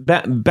anyways,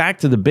 back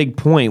to the big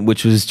point,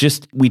 which was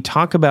just, we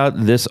talk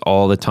about this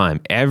all the time.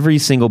 Every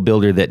single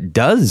builder that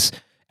does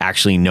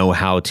actually know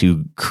how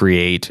to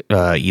create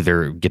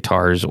either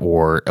guitars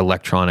or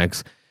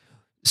electronics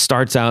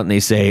starts out and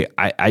they say,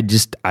 I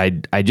just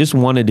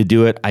wanted to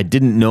do it. I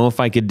didn't know if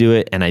I could do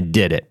it, and I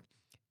did it.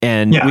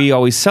 And we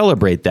always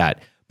celebrate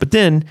that. But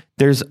then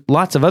there's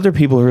lots of other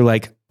people who are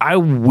like, I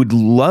would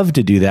love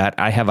to do that.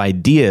 I have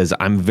ideas.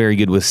 I'm very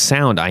good with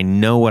sound. I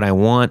know what I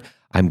want.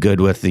 I'm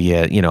good with the,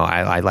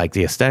 I like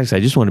the aesthetics. I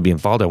just want to be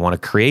involved. I want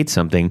to create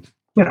something.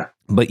 Yeah.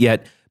 But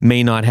yet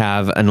may not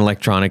have an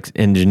electronics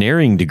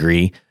engineering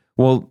degree.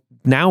 Well,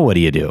 now what do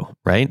you do,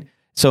 right?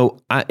 So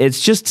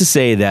it's just to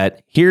say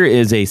that here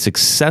is a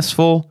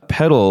successful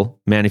pedal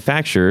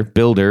manufacturer,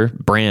 builder,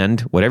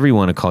 brand, whatever you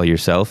want to call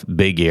yourself,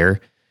 Big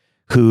Ear,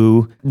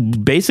 who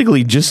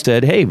basically just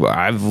said, hey,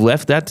 I've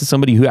left that to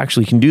somebody who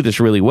actually can do this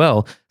really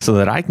well so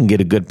that I can get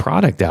a good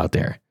product out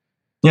there.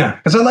 Yeah,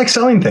 because I like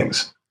selling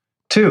things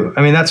too.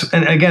 I mean,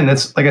 and again,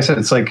 that's like I said,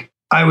 it's like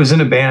I was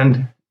in a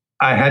band.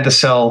 I had to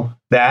sell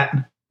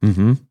that.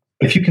 Mm-hmm.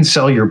 If you can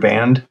sell your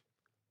band,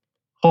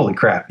 holy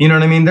crap. You know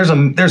what I mean?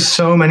 There's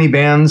so many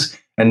bands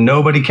and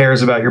nobody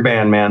cares about your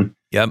band, man.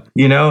 Yep.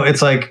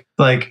 It's like,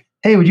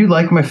 hey, would you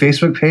like my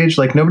Facebook page?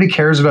 Like nobody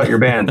cares about your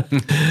band.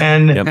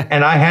 And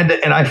and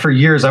I for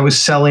years I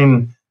was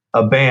selling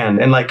a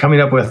band and like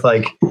coming up with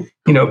like,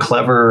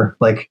 clever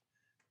like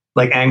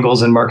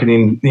angles and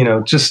marketing,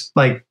 just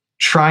like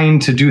trying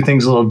to do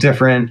things a little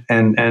different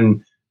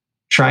and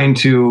trying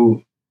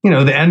to,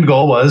 the end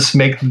goal was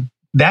make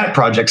that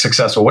project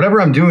successful.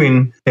 Whatever I'm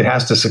doing, it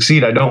has to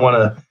succeed. I don't want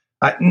to,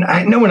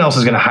 no one else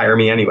is going to hire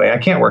me anyway. I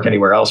can't work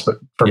anywhere else but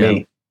for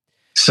me.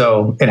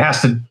 So it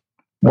has to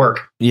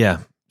work. Yeah.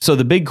 So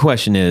the big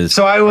question is,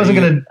 so I wasn't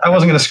going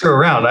to screw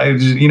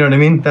around. You know what I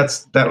mean?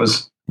 That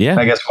was,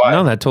 I guess why.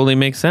 No, that totally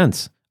makes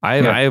sense.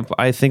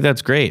 I think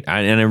that's great.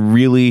 And I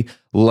really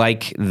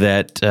like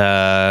that,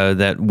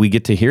 that we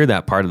get to hear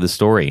that part of the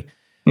story.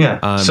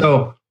 Yeah.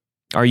 So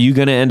are you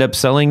going to end up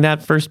selling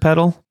that first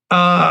pedal?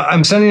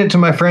 I'm sending it to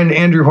my friend,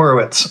 Andrew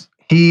Horowitz.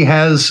 He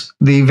has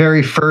the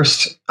very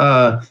first,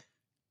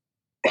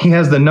 he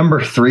has the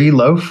number 3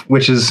 loaf,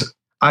 which is,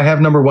 I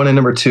have number 1 and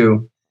number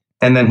 2,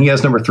 and then he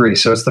has number 3.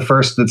 So it's the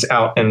first that's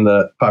out in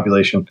the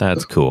population.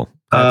 That's cool.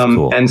 That's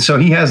cool. And so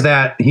he has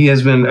that. He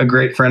has been a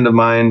great friend of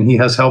mine. He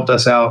has helped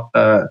us out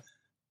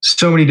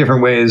so many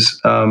different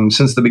ways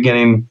since the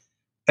beginning,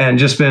 and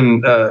just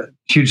been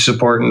huge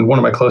support and one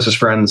of my closest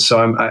friends.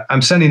 So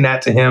I'm sending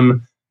that to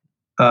him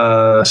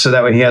so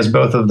that way he has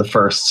both of the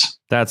firsts.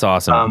 That's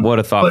awesome. What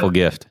a thoughtful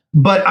gift.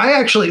 But I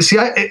actually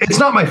it's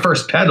not my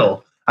first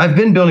pedal. I've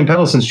been building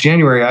pedals since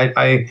January.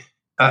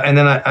 And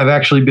then I've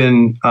actually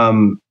been.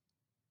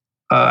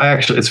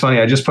 It's funny.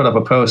 I just put up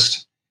a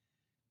post.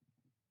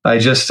 I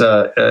just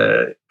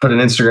put an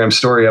Instagram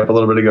story up a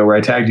little bit ago where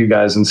I tagged you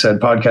guys and said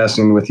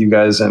podcasting with you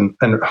guys and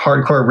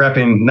hardcore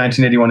repping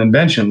 1981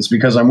 inventions,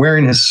 because I'm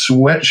wearing his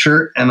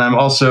sweatshirt and I'm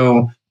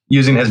also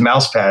using his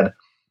mouse pad.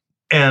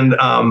 And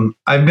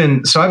I've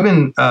been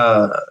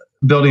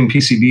building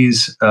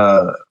PCBs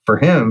for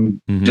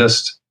him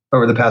just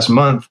over the past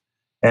month,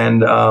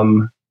 and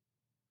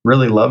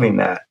really loving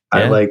that.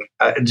 Yeah.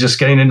 I just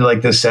getting into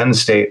like this zen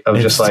state of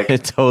just like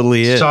it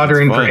totally is.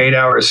 soldering for 8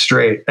 hours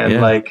straight,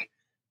 and like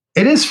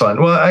it is fun.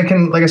 Well, I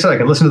can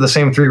listen to the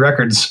same 3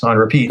 records on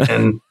repeat,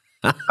 and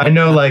I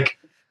know like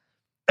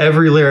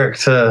every lyric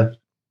to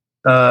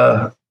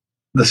the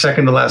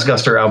second to last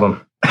Guster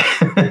album.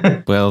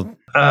 Well,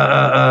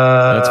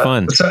 that's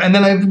fun. So, and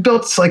then I've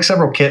built like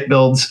several kit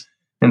builds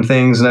and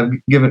things, and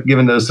I've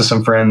given those to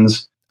some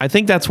friends. I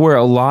think that's where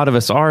a lot of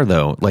us are,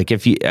 though. Like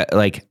if you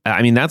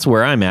that's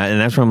where I'm at, and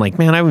that's where I'm like,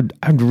 man,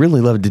 I'd really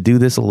love to do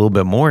this a little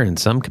bit more in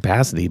some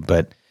capacity,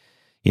 but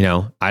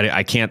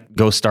I can't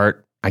go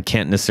start. I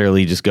can't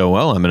necessarily just go,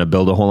 well, I'm going to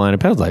build a whole line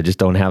of pedals. I just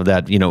don't have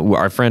that.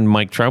 Our friend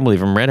Mike Tremblay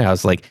from Red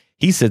House, like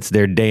he sits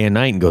there day and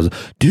night and goes,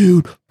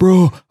 dude,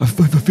 bro, I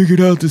figured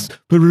out this.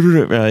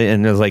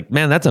 And I was like,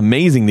 man, that's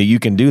amazing that you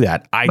can do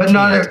that.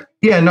 Not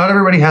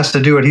everybody has to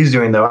do what he's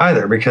doing though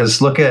either,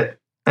 because look at,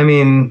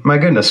 my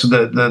goodness,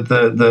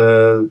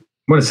 the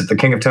what is it? The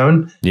King of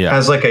Tone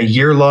has like a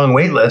year-long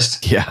wait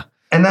list. Yeah.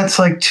 And that's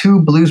like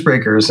 2 blues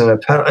breakers and a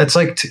pedal. It's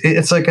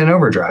like an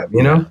overdrive,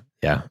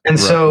 Yeah. And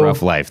so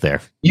rough life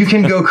there. You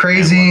can go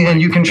crazy and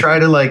you can try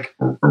to like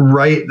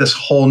write this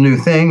whole new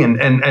thing.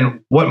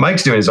 And what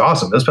Mike's doing is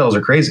awesome. Those pedals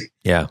are crazy.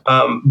 Yeah.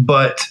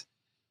 But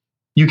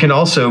you can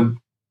also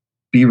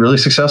be really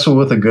successful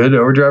with a good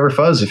overdrive or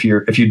fuzz if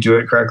you do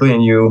it correctly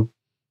and you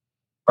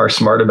are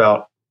smart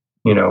about,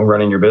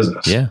 running your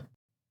business. Yeah.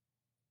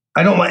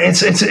 I don't like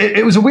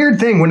it was a weird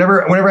thing.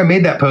 Whenever I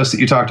made that post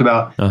that you talked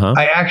about,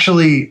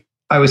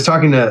 I was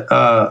talking to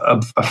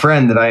a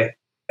friend that I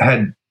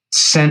had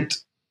sent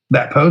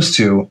that post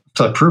to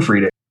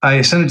proofread it.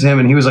 I sent it to him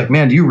and he was like,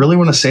 man, do you really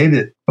want to say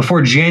that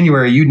before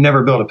January you'd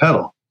never build a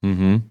pedal?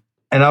 Mm-hmm.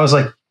 And I was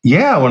like,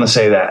 yeah, I want to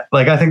say that.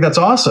 Like, I think that's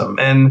awesome.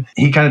 And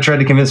he kind of tried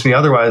to convince me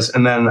otherwise.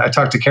 And then I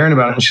talked to Karen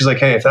about it and she's like,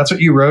 hey, if that's what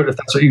you wrote, if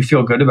that's what you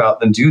feel good about,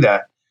 then do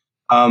that.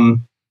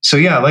 So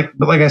yeah, like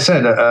I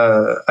said,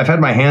 I've had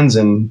my hands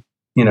in,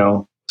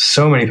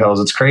 so many pedals.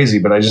 It's crazy,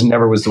 but I just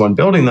never was the one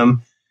building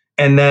them.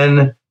 And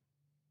then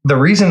the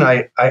reason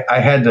I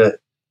had to,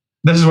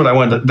 this is what I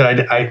wanted to,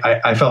 that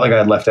I felt like I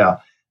had left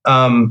out.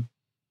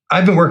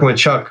 I've been working with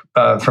Chuck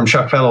from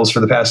Chuck Pedals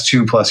for the past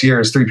 2+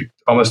 years,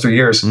 almost 3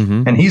 years,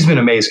 and he's been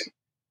amazing.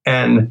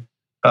 And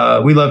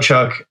we love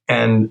Chuck.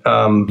 And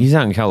he's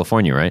out in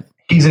California, right?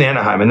 He's in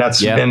Anaheim, and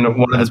that's been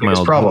one of the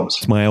biggest problems.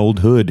 It's my old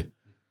hood.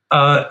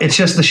 It's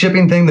just the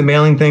shipping thing, the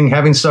mailing thing,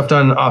 having stuff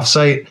done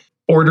offsite.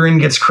 Ordering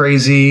gets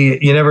crazy.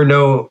 You never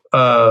know.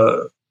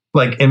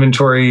 Like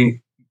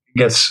inventory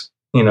gets,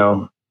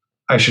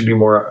 I should be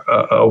more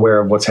aware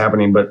of what's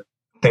happening, but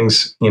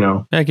things,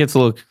 That gets a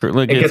little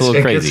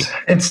crazy.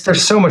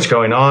 There's so much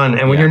going on.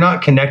 And when Yeah. you're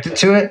not connected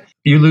to it,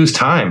 you lose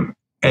time.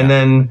 And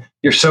then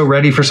you're so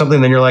ready for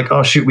something. Then you're like,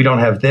 oh shoot, we don't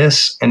have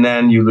this. And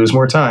then you lose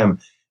more time.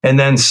 And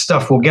then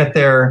stuff will get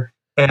there.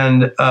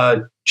 And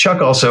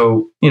Chuck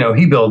also,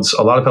 he builds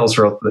a lot of pedals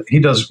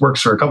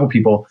works for a couple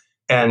people.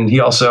 And he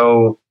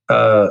also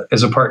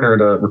is a partner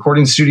at a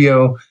recording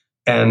studio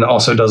and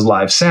also does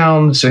live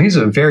sound. So he's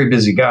a very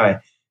busy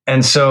guy.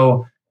 And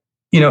so,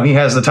 he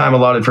has the time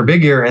allotted for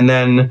Big Ear, and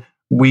then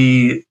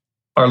we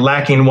are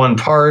lacking one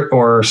part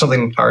or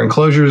something. Our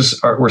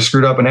enclosures were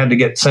screwed up and had to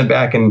get sent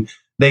back. And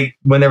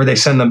whenever they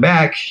send them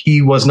back,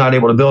 he was not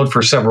able to build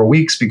for several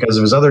weeks because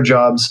of his other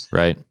jobs.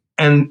 Right.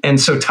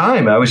 And so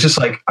time, I was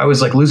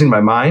losing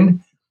my mind.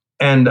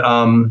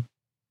 And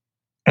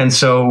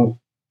so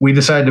we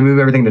decided to move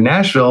everything to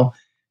Nashville,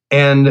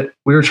 and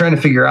we were trying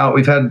to figure out,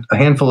 we've had a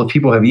handful of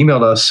people have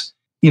emailed us,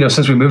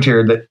 since we moved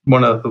here that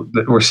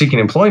we're seeking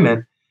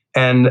employment.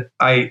 And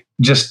I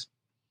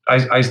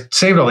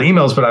saved all the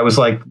emails, but I was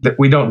like, that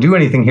we don't do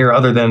anything here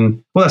other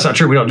than, well, that's not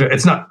true.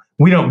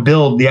 We don't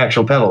build the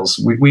actual pedals.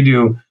 We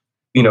do,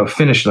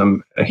 finish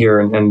them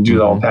here and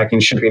do all packing,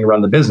 shipping,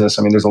 run the business.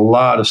 I mean, there's a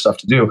lot of stuff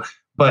to do,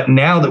 but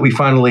now that we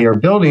finally are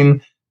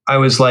building, I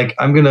was like,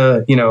 I'm going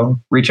to,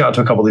 reach out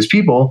to a couple of these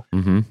people,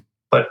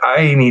 but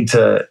I need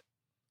to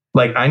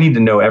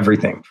know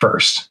everything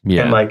first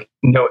and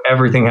know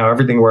everything, how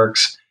everything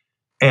works.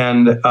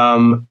 And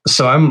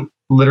so I'm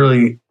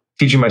literally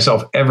teaching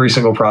myself every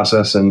single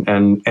process.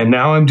 And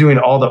now I'm doing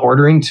all the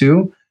ordering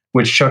too,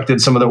 which Chuck did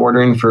some of the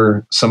ordering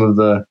for some of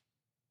the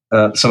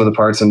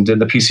parts and did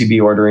the PCB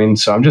ordering.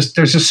 So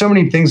there's just so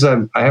many things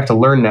that I have to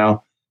learn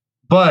now,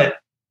 but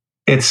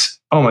it's,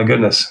 oh my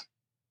goodness,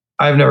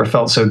 I've never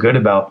felt so good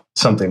about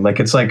something.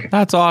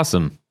 That's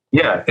awesome.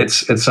 Yeah,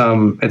 it's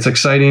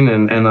exciting.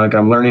 And like,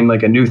 I'm learning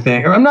like a new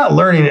thing, or I'm not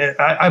learning it.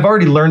 I've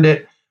already learned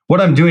it. What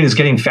I'm doing is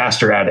getting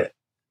faster at it.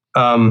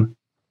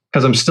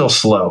 Cause I'm still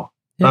slow.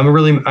 Yeah. I'm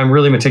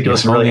really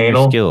meticulous and really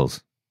anal.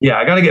 Skills. Yeah.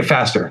 I got to get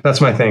faster. That's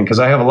my thing. Cause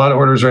I have a lot of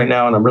orders right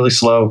now and I'm really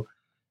slow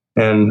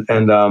and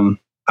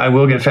I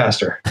will get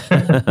faster.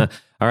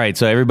 All right.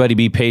 So everybody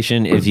be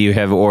patient if you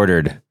have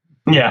ordered.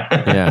 Yeah.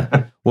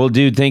 Yeah. Well,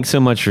 dude, thanks so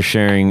much for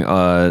sharing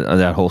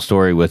that whole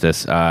story with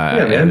us.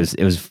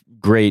 It was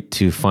great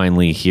to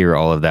finally hear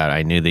all of that.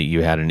 I knew that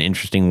you had an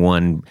interesting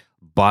one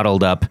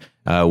bottled up,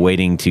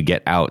 waiting to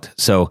get out.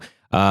 So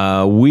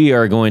we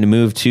are going to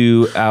move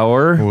to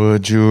our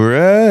Would You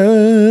Rather.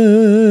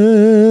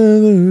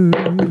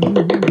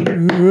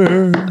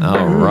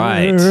 All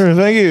right.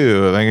 Thank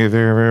you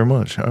very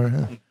much. All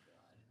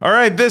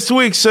right. This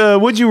week's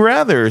Would You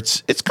Rather.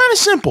 It's kind of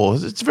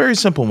simple. It's a very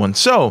simple one.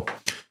 So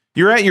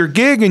you're at your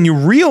gig and you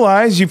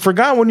realize you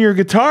forgot one of your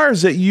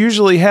guitars that you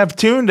usually have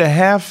tuned a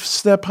half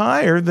step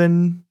higher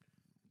than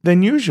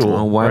usual.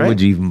 Well, why would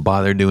you even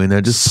bother doing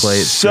that? Just play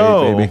it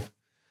straight,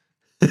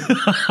 baby.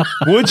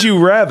 Would you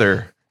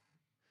rather?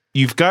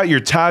 You've got your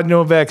Todd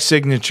Novak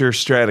signature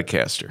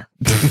Stratocaster.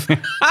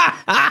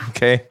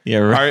 Okay. Yeah.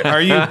 Right.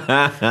 Are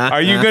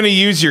you going to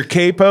use your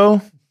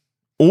capo,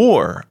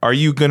 or are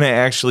you going to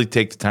actually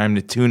take the time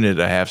to tune it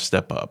a half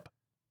step up?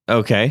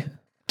 Okay.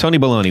 Tony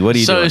Baloney, what are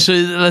you doing? So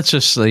let's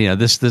just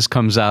this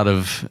comes out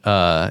of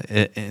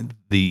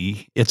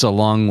It's a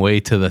Long Way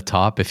to the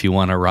Top if you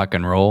want to rock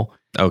and roll.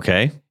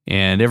 Okay.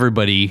 And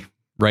everybody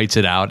writes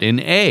it out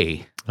in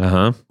A.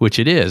 Which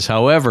it is.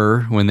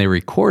 However, when they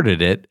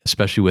recorded it,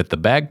 especially with the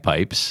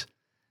bagpipes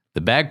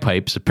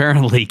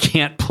apparently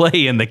can't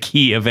play in the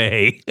key of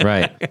A.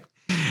 Right.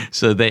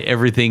 So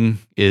everything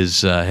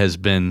has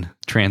been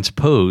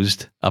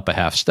transposed up a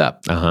half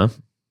step.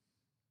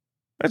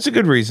 That's a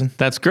good reason.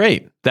 That's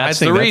great. That's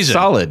the reason.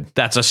 Solid.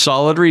 That's a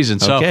solid reason.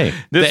 So okay.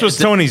 This was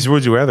Tony's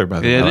Would You Rather, by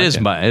the way.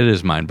 It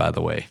is mine, by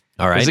the way.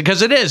 All right.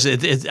 Because it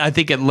is. I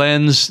think it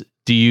lends.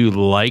 Do you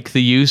like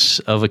the use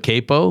of a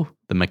capo?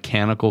 The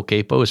mechanical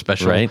capo,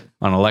 especially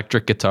on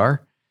electric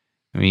guitar.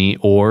 I mean,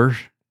 or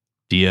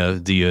do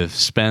you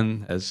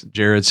spend, as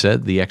Jared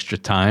said, the extra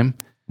time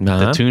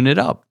to tune it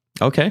up?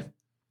 Okay,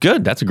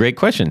 good. That's a great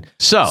question.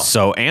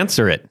 So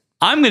answer it.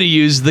 I'm going to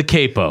use the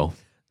capo.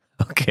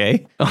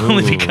 Okay,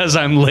 only because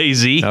I'm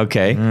lazy.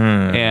 Okay,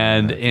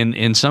 and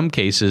in some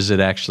cases it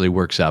actually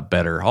works out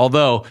better.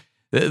 Although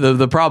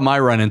the problem I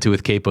run into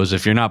with capos,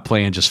 if you're not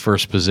playing just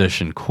first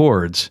position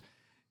chords,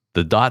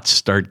 the dots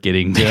start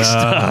getting mixed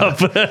up.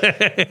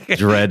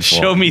 Dreadful.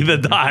 Show me the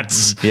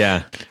dots.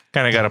 Yeah.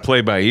 Kind of got to play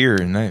by ear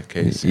in that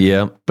case.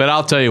 Yeah. But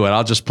I'll tell you what,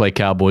 I'll just play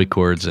cowboy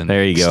chords and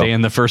there you go. Stay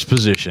in the first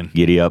position.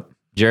 Giddy up.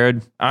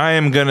 Jared? I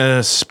am going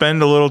to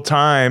spend a little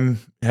time,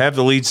 have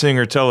the lead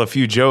singer tell a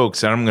few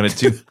jokes, and I'm going to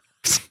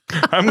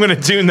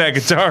tune that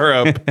guitar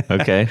up.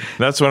 Okay.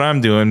 That's what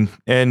I'm doing.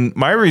 And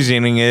my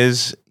reasoning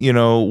is,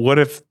 what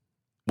if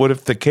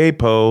the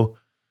capo,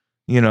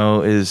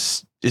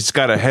 it's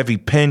got a heavy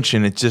pinch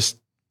and it just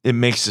it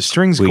makes the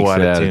strings Weeks go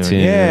out of tune.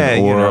 Yeah,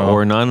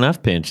 or not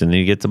enough pinch, and then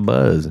you get a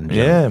buzz. And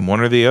yeah, one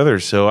or the other.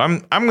 So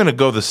I'm gonna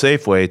go the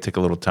safe way. Take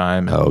a little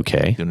time. And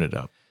Okay. tune it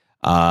up.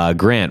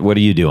 Grant, what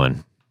are you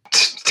doing?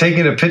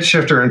 Taking a pitch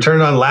shifter and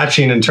turn it on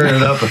latching and turn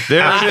it up.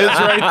 There it is,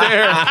 right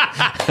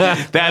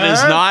there. That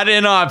is not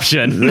an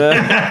option.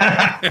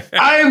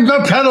 I'm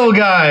the pedal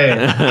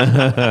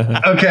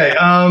guy. Okay.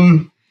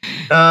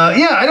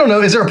 Yeah, I don't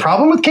know. Is there a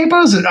problem with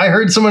capos? I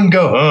heard someone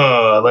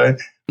go, like,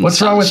 what's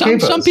wrong with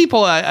capos? Some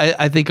people,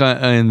 I think,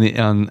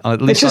 on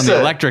at least on the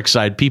electric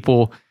side,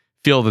 people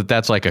feel that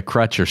that's like a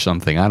crutch or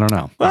something. I don't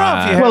know.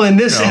 Well, in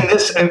this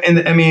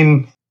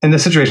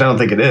situation, I don't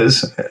think it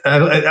is.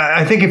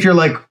 I think if you're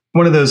like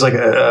one of those, like,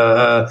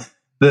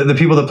 the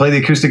people that play the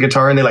acoustic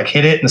guitar and they like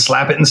hit it and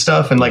slap it and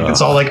stuff, and like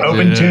it's all like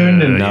open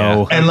tuned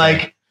and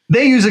like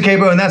they use a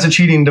capo, and that's a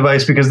cheating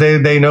device because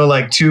they know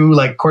like 2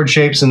 like chord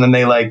shapes, and then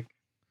they like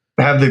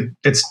have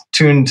it's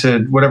tuned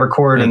to whatever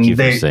chord. Thank and you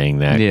they for saying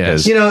that. Yeah.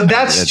 'cause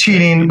that's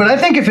cheating. But I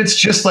think if it's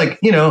just like,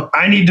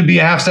 I need to be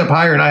a half step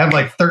higher and I have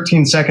like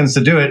 13 seconds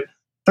to do it,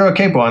 throw a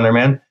capo on there,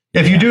 man.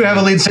 If you do have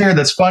a lead singer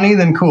that's funny,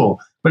 then cool.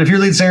 But if your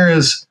lead singer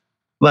is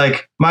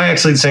like my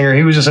ex-lead singer,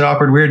 he was just an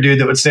awkward, weird dude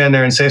that would stand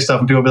there and say stuff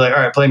and people would be like, all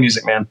right, play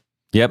music, man.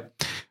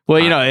 Yep. Well,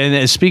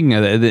 and speaking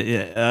of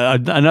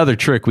another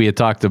trick, we had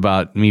talked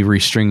about me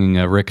restringing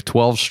a Rick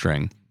 12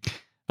 string.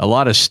 A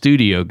lot of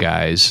studio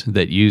guys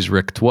that use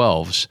Rick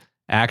 12s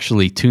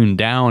actually tune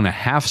down a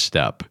half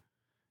step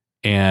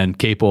and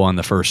capo on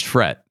the first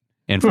fret.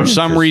 And for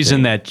some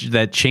reason,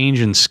 that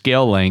change in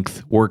scale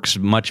length works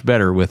much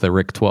better with a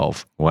Rick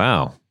 12.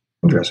 Wow.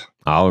 Interesting.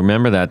 I'll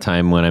remember that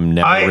time when I'm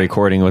never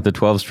recording with a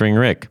 12-string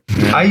Rick.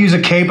 I use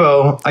a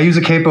capo.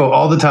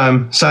 All the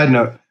time. Side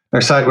note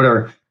or side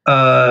whatever.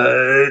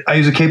 I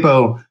use a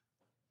capo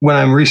when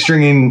I'm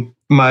restringing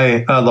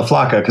my La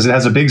Flaca because it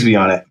has a Bigsby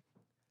on it.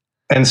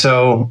 And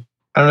so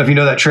I don't know if you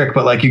know that trick,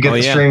 but like you get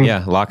the string,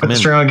 lock put them the in.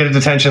 string on, get it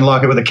to tension,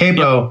 lock it with a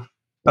capo. Yep.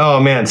 Oh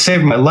man,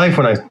 saved my life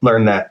when I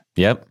learned that.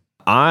 Yep.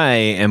 I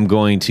am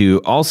going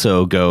to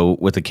also go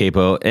with the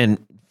capo, and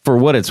for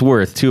what it's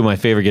worth, 2 of my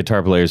favorite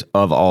guitar players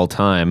of all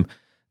time,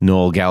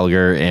 Noel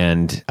Gallagher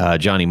and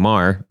Johnny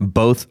Marr,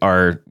 both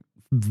are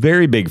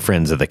very big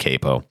friends of the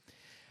capo.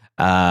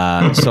 So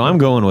I'm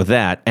going with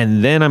that,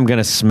 and then I'm going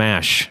to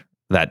smash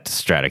that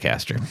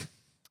Stratocaster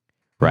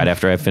right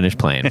after I finish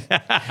playing.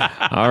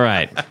 All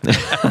right.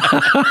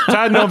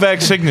 Todd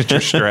Novak signature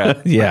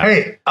Strat. Yeah.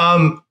 Hey,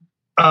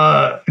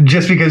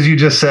 just because you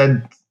just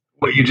said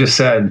what you just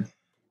said,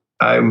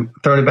 I'm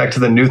throwing it back to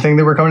the new thing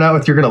that we're coming out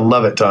with. You're going to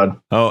love it, Todd.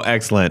 Oh,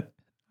 excellent.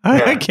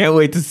 I can't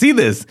wait to see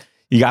this.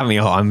 You got me.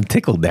 I'm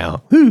tickled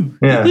now. Woo.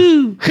 Yeah.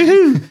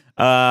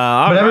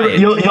 All But right.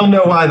 you'll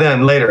know why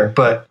then later.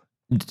 But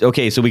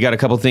Okay, so we got a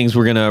couple things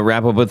we're going to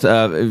wrap up with.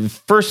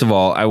 First of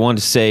all, I want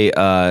to say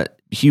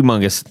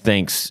humongous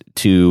thanks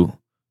to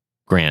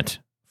Grant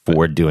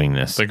for doing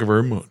this. Thank you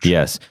very much.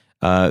 Yes.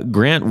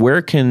 Grant,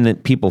 where can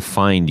people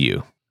find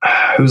you?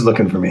 who's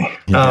looking for me?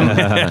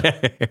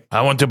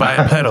 I want to buy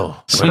a pedal.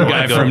 Some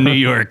guy from New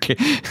York.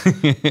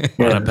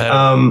 Want a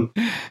pedal?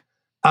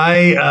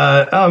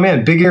 Oh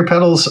man, Big Ear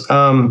Pedals.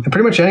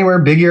 Pretty much anywhere,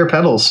 Big Ear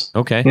Pedals.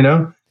 Okay. You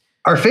know,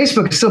 our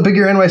Facebook is still Big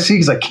Ear NYC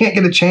because I can't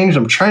get it changed.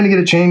 I'm trying to get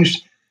it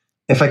changed.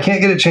 If I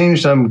can't get it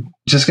changed, I'm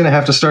just going to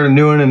have to start a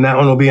new one, and that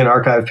one will be an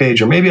archive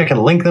page, or maybe I can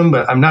link them,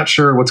 but I'm not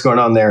sure what's going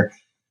on there.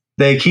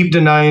 They keep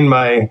denying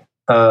my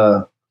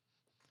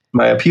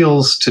my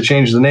appeals to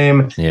change the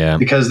name,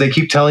 because they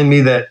keep telling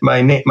me that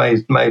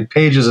my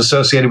page is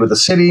associated with a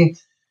city,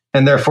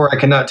 and therefore I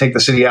cannot take the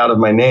city out of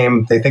my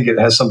name. They think it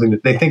has something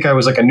they think I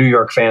was like a New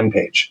York fan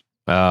page.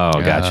 Oh,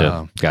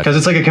 gotcha. Because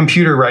it's like a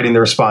computer writing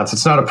the response.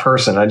 It's not a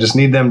person. I just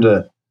need them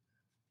to.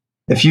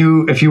 If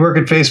you work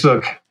at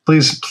Facebook,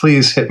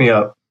 please hit me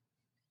up.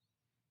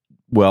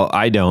 Well,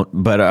 I don't,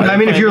 but I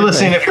mean, if you're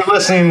listening to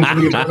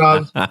the Guitar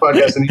Gods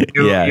podcast, and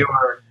you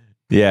are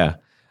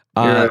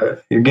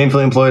you're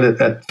gainfully employed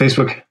at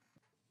Facebook,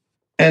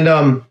 and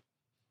I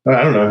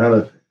don't know how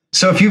to.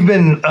 So if you've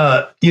been,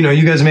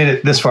 you guys made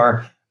it this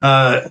far.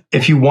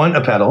 If you want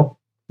a pedal,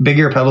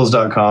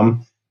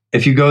 bigearpedals.com.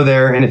 If you go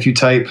there and if you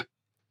type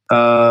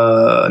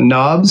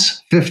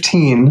knobs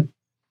 15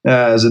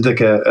 as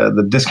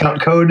the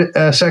discount code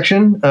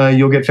section,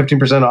 you'll get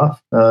 15%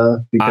 off.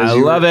 Because I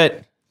love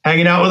it.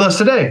 Hanging out with us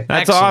today.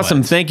 That's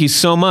awesome. Thank you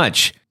so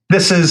much.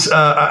 This is,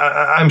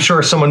 I'm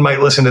sure someone might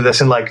listen to this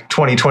in like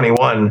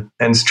 2021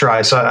 and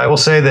try. So I will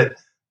say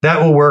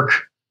that will work.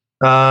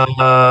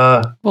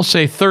 We'll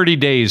say 30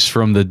 days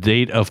from the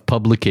date of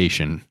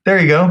publication. There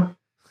you go.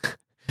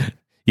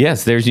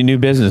 Yes, there's your new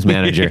business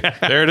manager.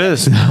 There it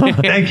is.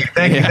 Thank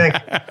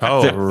you.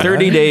 Oh,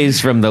 30 days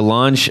from the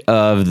launch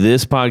of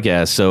this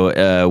podcast.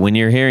 So when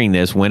you're hearing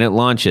this, when it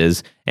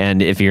launches,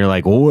 And if you're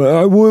like,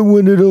 well,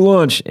 when did it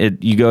launch?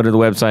 You go to the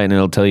website and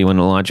it'll tell you when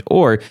to launch,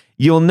 or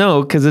you'll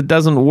know because it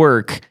doesn't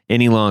work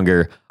any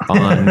longer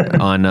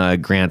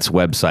on Grant's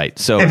website.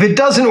 So If it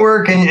doesn't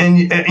work, and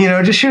you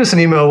know, just shoot us an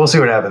email. We'll see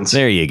what happens.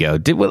 there you go.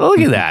 Well, look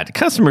at that.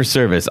 Customer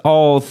service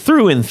all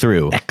through and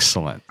through.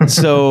 Excellent.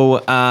 So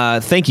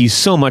thank you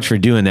so much for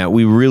doing that.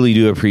 We really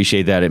do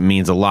appreciate that. It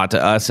means a lot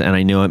to us, and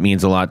I know it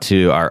means a lot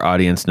to our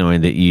audience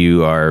knowing that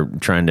you are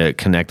trying to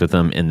connect with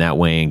them in that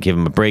way and give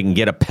them a break and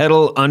get a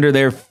pedal under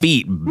their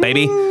feet,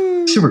 baby.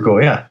 Super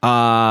cool. Yeah.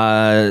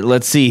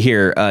 Let's see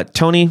here.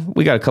 Tony,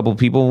 we got a couple of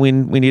people we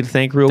need to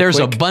thank real There's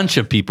quick. a bunch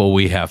of people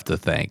we have to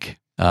thank.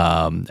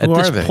 At Who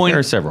this are they? point, There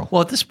are several.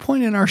 Well, at this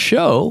point in our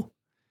show,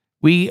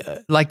 we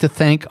like to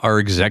thank our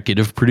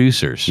executive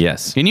producers.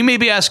 Yes. And you may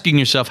be asking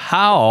yourself,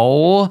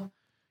 how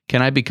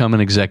can I become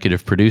an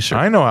executive producer?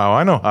 I know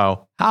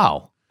how.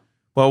 How?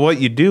 Well,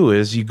 what you do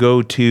is you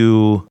go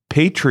to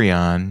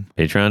Patreon,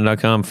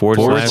 Patreon.com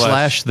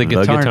 / the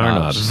Guitar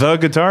Knobs. the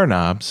Guitar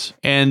Knobs.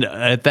 And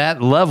at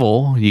that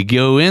level, you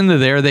go into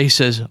there, they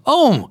says,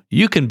 oh,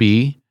 you can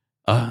be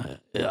a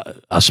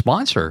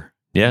sponsor,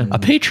 Yeah. a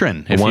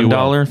patron, if $1, you will.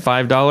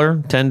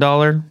 $5,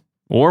 $10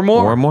 Or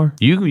more. or more.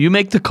 You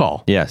make the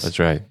call. Yes. That's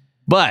right.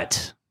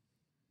 But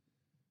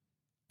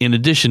in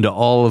addition to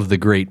all of the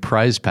great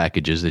prize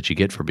packages that you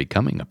get for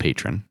becoming a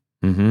patron,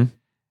 Mm-hmm.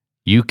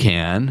 you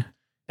can,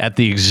 at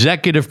the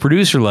executive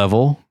producer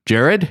level,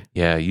 Jared,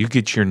 Yeah, you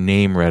get your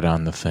name read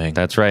on the thing.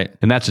 That's right.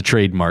 and that's a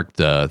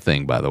trademarked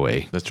thing, by the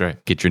way. That's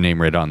right. Get your name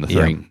read on the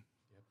Yep. thing.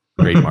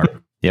 Trademark.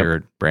 Yep.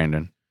 Jared,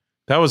 Brandon,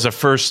 That was the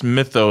first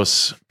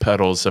Mythos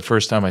pedals. The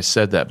first time I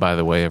said that, by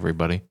the way,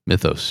 everybody.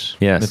 Mythos.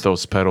 Yes.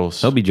 Mythos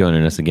pedals. He'll be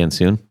joining us again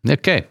soon.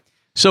 Okay.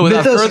 So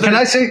without Mythos,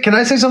 further, can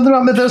I say something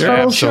about Mythos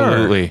pedals?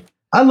 Absolutely.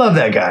 I love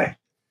that guy.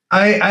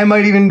 I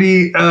might even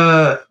be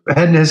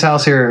heading to his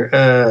house here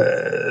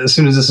as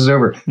soon as this is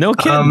over. No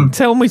kidding.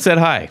 Tell him we said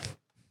hi.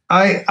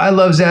 I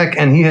love Zach,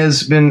 and he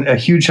has been a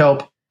huge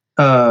help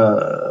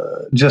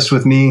just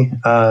with me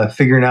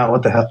figuring out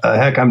what the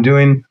heck I'm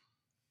doing.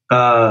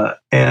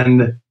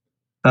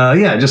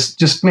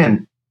 Just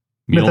man,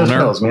 Mythos Mjolnir.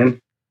 pedals,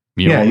 man.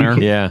 Mjolnir.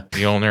 Yeah.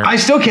 Mjolnir. I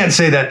still can't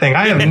say that thing.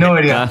 I have no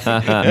idea.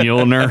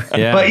 Mjolnir.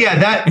 Yeah. But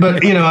yeah,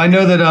 but you know, I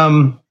know that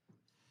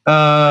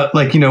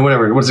like, you know,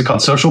 whatever, what's it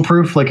called? Social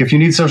proof. Like if you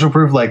need social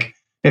proof, like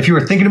if you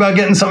were thinking about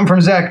getting something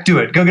from Zach, do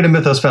it. Go get a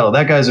Mythos pedal.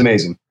 That guy's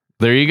amazing.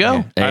 There you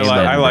go. Amen,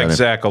 I like brother.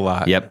 Zach a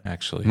lot. Yep.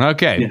 Actually.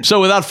 Okay. Yeah.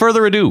 So without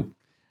further ado,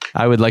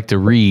 I would like to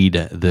read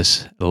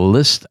this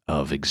list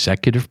of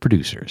executive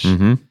producers.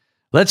 Mm-hmm.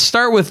 Let's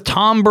start with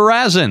Tom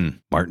Barazin,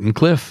 Martin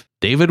Cliff,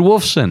 David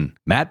Wolfson,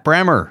 Matt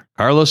Brammer,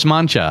 Carlos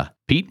Mancha,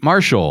 Pete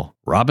Marshall,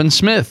 Robin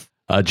Smith,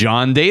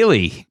 John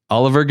Daly,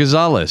 Oliver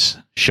Gonzalez,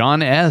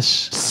 Sean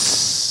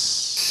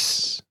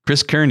S.,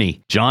 Chris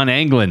Kearney, John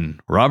Anglin,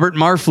 Robert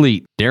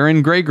Marfleet,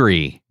 Darren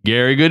Gregory,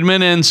 Gary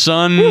Goodman and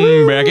Son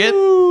Beckett,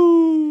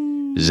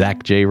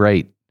 Zach J.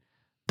 Wright,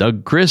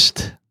 Doug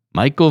Christ,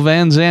 Michael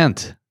Van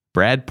Zant,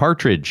 Brad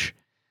Partridge,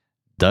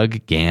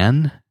 Doug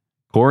Gann,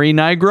 Corey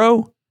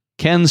Nigro,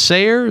 Ken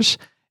Sayers,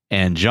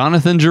 and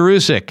Jonathan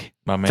Jerusik.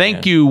 My man.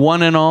 Thank you,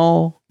 one and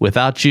all.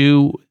 Without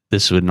you,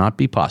 this would not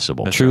be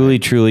possible. That's Truly,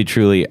 truly,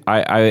 truly.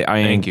 I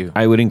Thank you.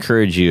 I would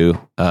encourage you,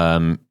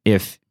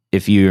 if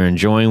you're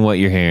enjoying what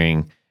you're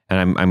hearing, and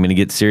I'm going to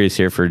get serious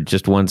here for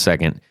just 1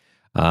 second.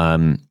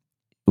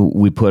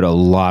 We put a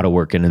lot of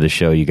work into the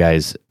show, you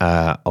guys.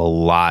 A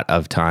lot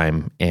of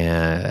time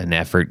and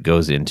effort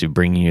goes into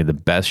bringing you the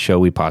best show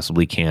we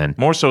possibly can.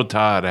 More so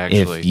Todd,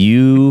 actually.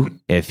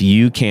 If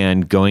you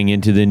can, going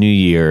into the new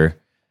year,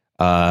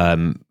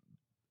 if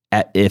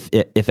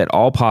at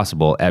all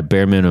possible, at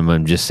bare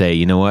minimum, just say,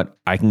 you know what,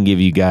 I can give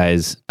you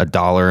guys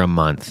 $1 a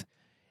month.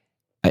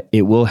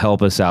 It will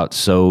help us out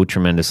so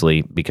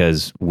tremendously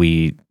because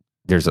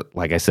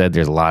like I said,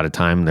 there's a lot of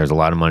time, there's a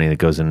lot of money that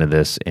goes into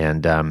this,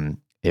 and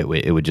it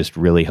would just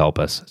really help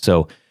us.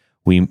 So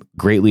we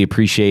greatly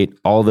appreciate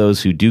all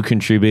those who do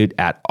contribute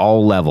at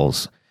all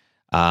levels,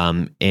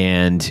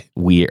 and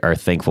we are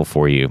thankful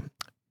for you.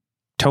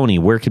 Tony,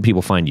 where can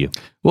people find you?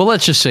 Well,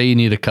 let's just say you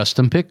need a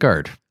custom pick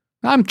guard.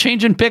 I'm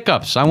changing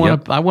pickups. I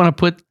want to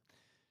put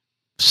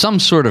some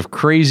sort of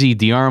crazy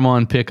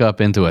D'Armond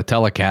pickup into a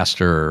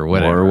Telecaster or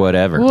whatever. Or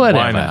whatever. Why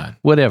not?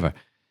 Whatever.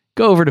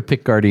 Go over to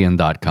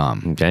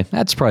pickguardian.com. Okay.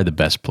 That's probably the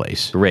best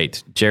place.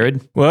 Great.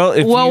 Jared? Well,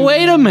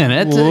 Wait a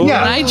minute. Yeah.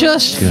 Can I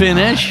just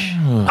finish?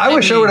 I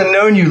wish I would have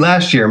known you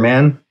last year,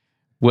 man.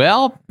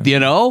 Well, He's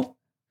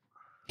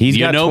You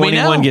got know me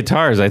 21 now.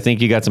 guitars. I think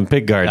you got some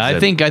pick guards. I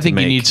think you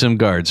need some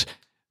guards.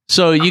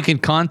 So you can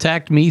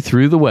contact me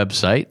through the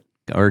website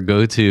or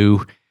go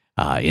to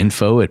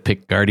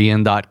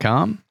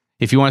info@pickguardian.com.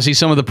 If you want to see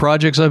some of the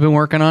projects I've been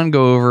working on,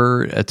 go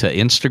over to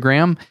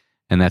Instagram,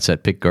 and that's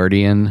at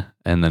pickguardian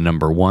and the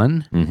number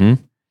 1. Mm-hmm.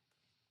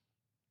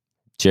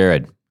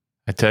 Jared.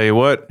 I tell you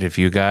what, if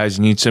you guys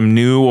need some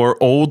new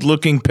or old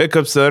looking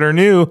pickups that are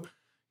new,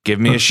 give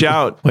me a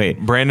shout. Wait.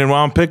 Brandon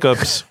Wound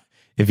Pickups.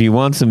 If you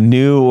want some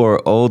new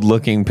or old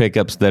looking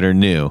pickups that are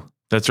new.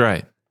 That's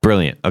right.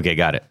 Brilliant. Okay,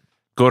 got it.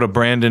 go to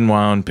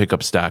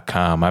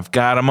BrandonWoundPickups.com. I've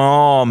got them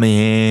all,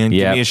 man. Yep.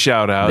 Give me a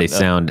shout out. They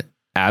sound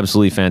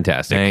absolutely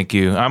fantastic. Thank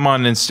you. I'm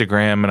on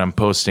Instagram and I'm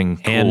posting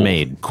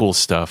cool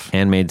stuff.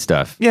 Handmade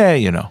stuff.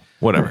 Yeah,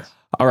 whatever.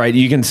 All right,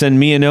 you can send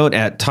me a note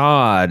at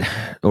Todd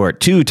at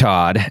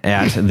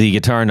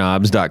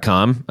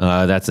theguitarknobs.com.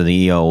 That's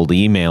the old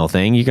email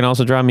thing. You can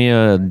also drop me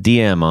a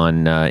DM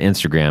on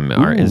Instagram.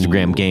 Our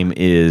Instagram game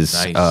is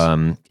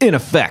nice. in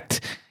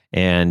effect,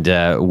 and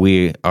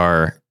we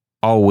are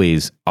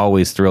always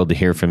thrilled to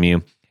hear from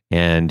you,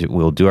 and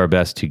we'll do our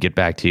best to get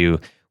back to you.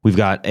 We've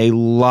got a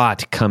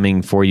lot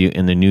coming for you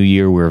in the new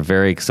year we're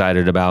very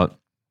excited about.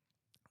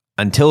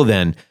 Until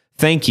then,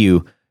 thank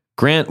you,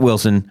 Grant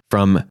Wilson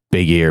from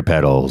Big Ear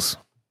Pedals.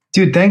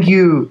 Dude, thank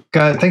you,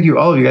 God. Thank you,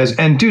 all of you guys.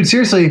 And dude,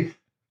 seriously,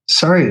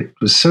 sorry it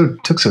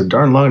took so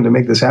darn long to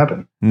make this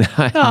happen.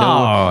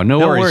 No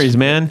worries,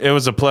 man. It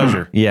was a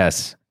pleasure.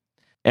 Yes.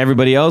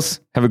 Everybody else,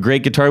 have a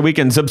great guitar week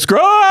and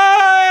subscribe.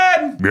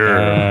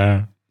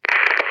 Yeah.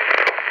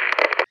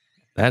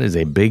 That is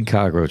a big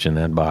cockroach in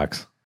that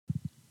box.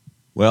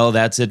 Well,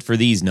 that's it for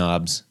these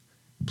knobs.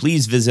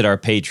 Please visit our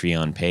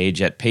Patreon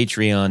page at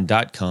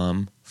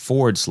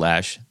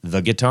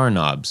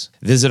patreon.com/theguitarknobs.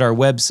 Visit our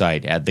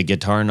website at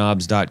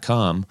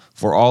theguitarknobs.com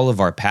for all of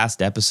our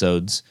past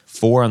episodes,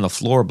 4 on the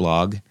Floor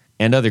blog,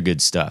 and other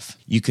good stuff.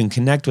 You can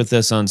connect with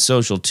us on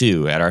social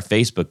too at our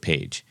Facebook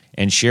page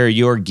and share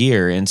your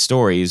gear and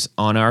stories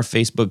on our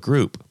Facebook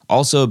group.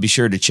 Also, be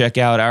sure to check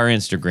out our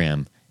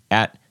Instagram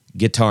at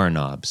Guitar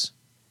Knobs.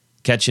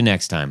 Catch you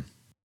next time.